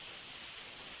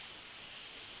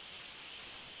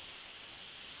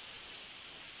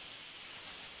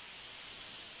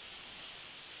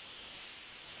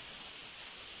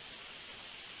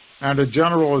 And a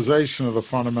generalization of the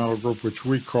fundamental group, which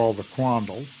we call the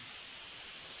quandle.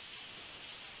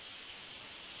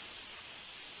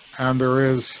 And there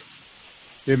is,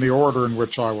 in the order in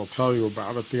which I will tell you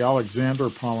about it, the Alexander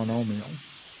polynomial.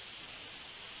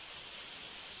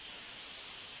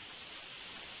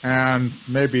 And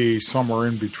maybe somewhere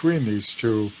in between these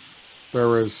two,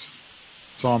 there is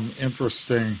some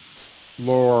interesting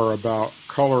lore about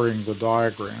coloring the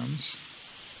diagrams.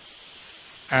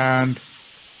 And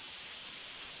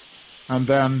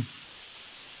then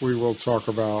we will talk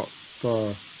about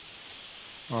the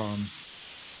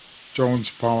Jones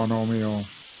polynomial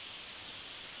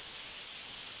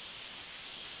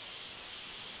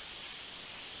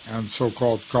and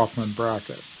so-called Kauffman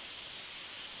bracket.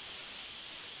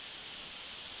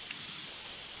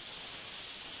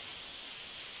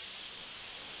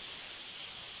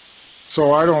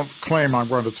 So I don't claim I'm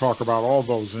going to talk about all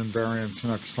those invariants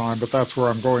next time, but that's where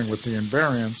I'm going with the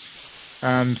invariants.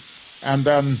 And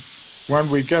then when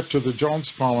we get to the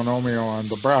Jones polynomial and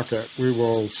the bracket, we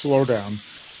will slow down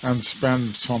and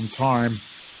spend some time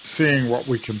seeing what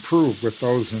we can prove with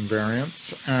those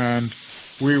invariants. And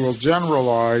we will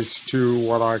generalize to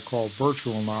what I call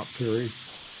virtual knot theory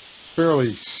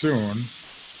fairly soon,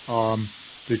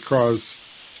 because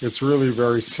it's really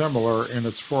very similar in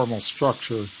its formal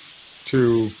structure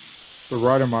to the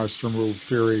Reidemeister move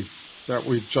theory that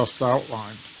we just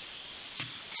outlined.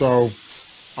 So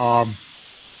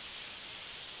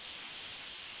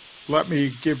let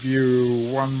me give you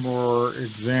one more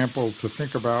example to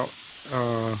think about,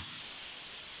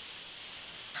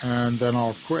 and then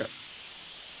I'll quit.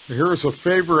 Here's a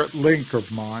favorite link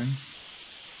of mine.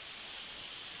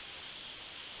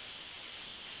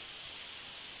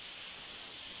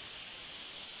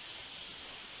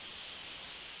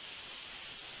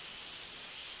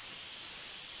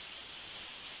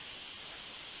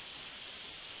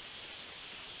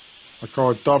 I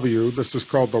call it W. This is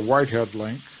called the Whitehead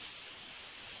link.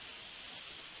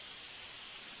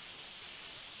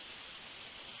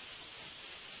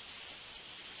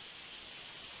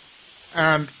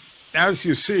 And as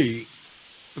you see,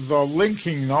 the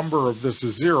linking number of this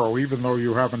is 0, even though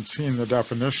you haven't seen the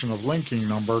definition of linking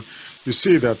number. You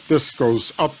see that this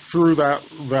goes up through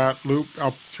that loop,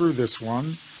 up through this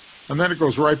one, and then it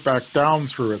goes right back down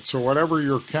through it. So whatever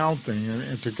you're counting,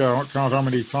 and to count how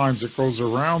many times it goes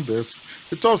around this,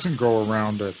 it doesn't go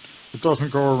around it. It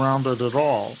doesn't go around it at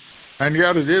all. And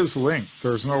yet it is linked.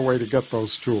 There's no way to get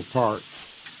those two apart.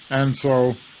 And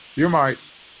so you might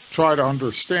try to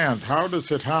understand, how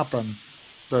does it happen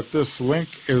that this link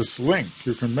is linked?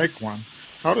 You can make one.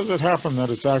 How does it happen that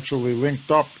it's actually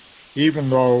linked up even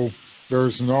though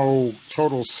there's no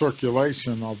total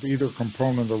circulation of either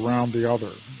component around the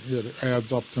other? It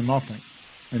adds up to nothing,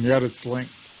 and yet it's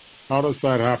linked. How does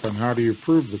that happen? How do you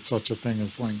prove that such a thing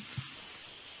is linked?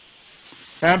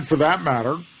 And for that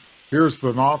matter, here's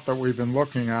the knot that we've been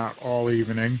looking at all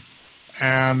evening,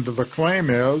 and the claim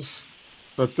is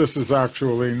that this is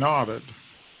actually knotted.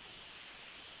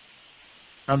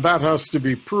 And that has to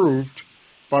be proved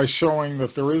by showing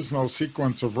that there is no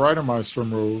sequence of Reidemeister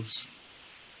moves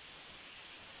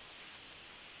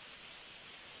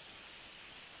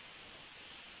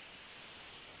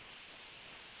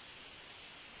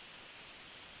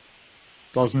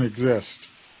doesn't exist.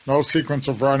 No sequence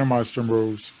of Reidemeister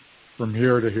moves from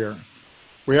here to here.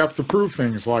 We have to prove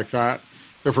things like that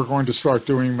if we're going to start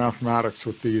doing mathematics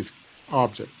with these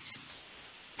objects.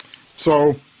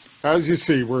 So, as you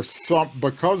see,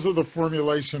 because of the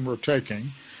formulation we're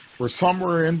taking, we're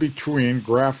somewhere in between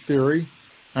graph theory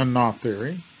and knot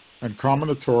theory, and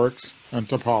combinatorics and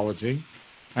topology,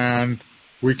 and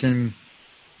we can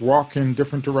walk in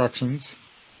different directions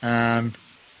and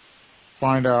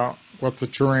find out what the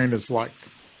terrain is like.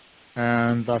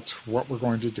 And that's what we're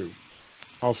going to do.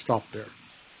 I'll stop there.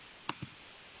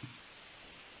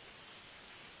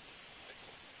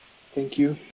 Thank you.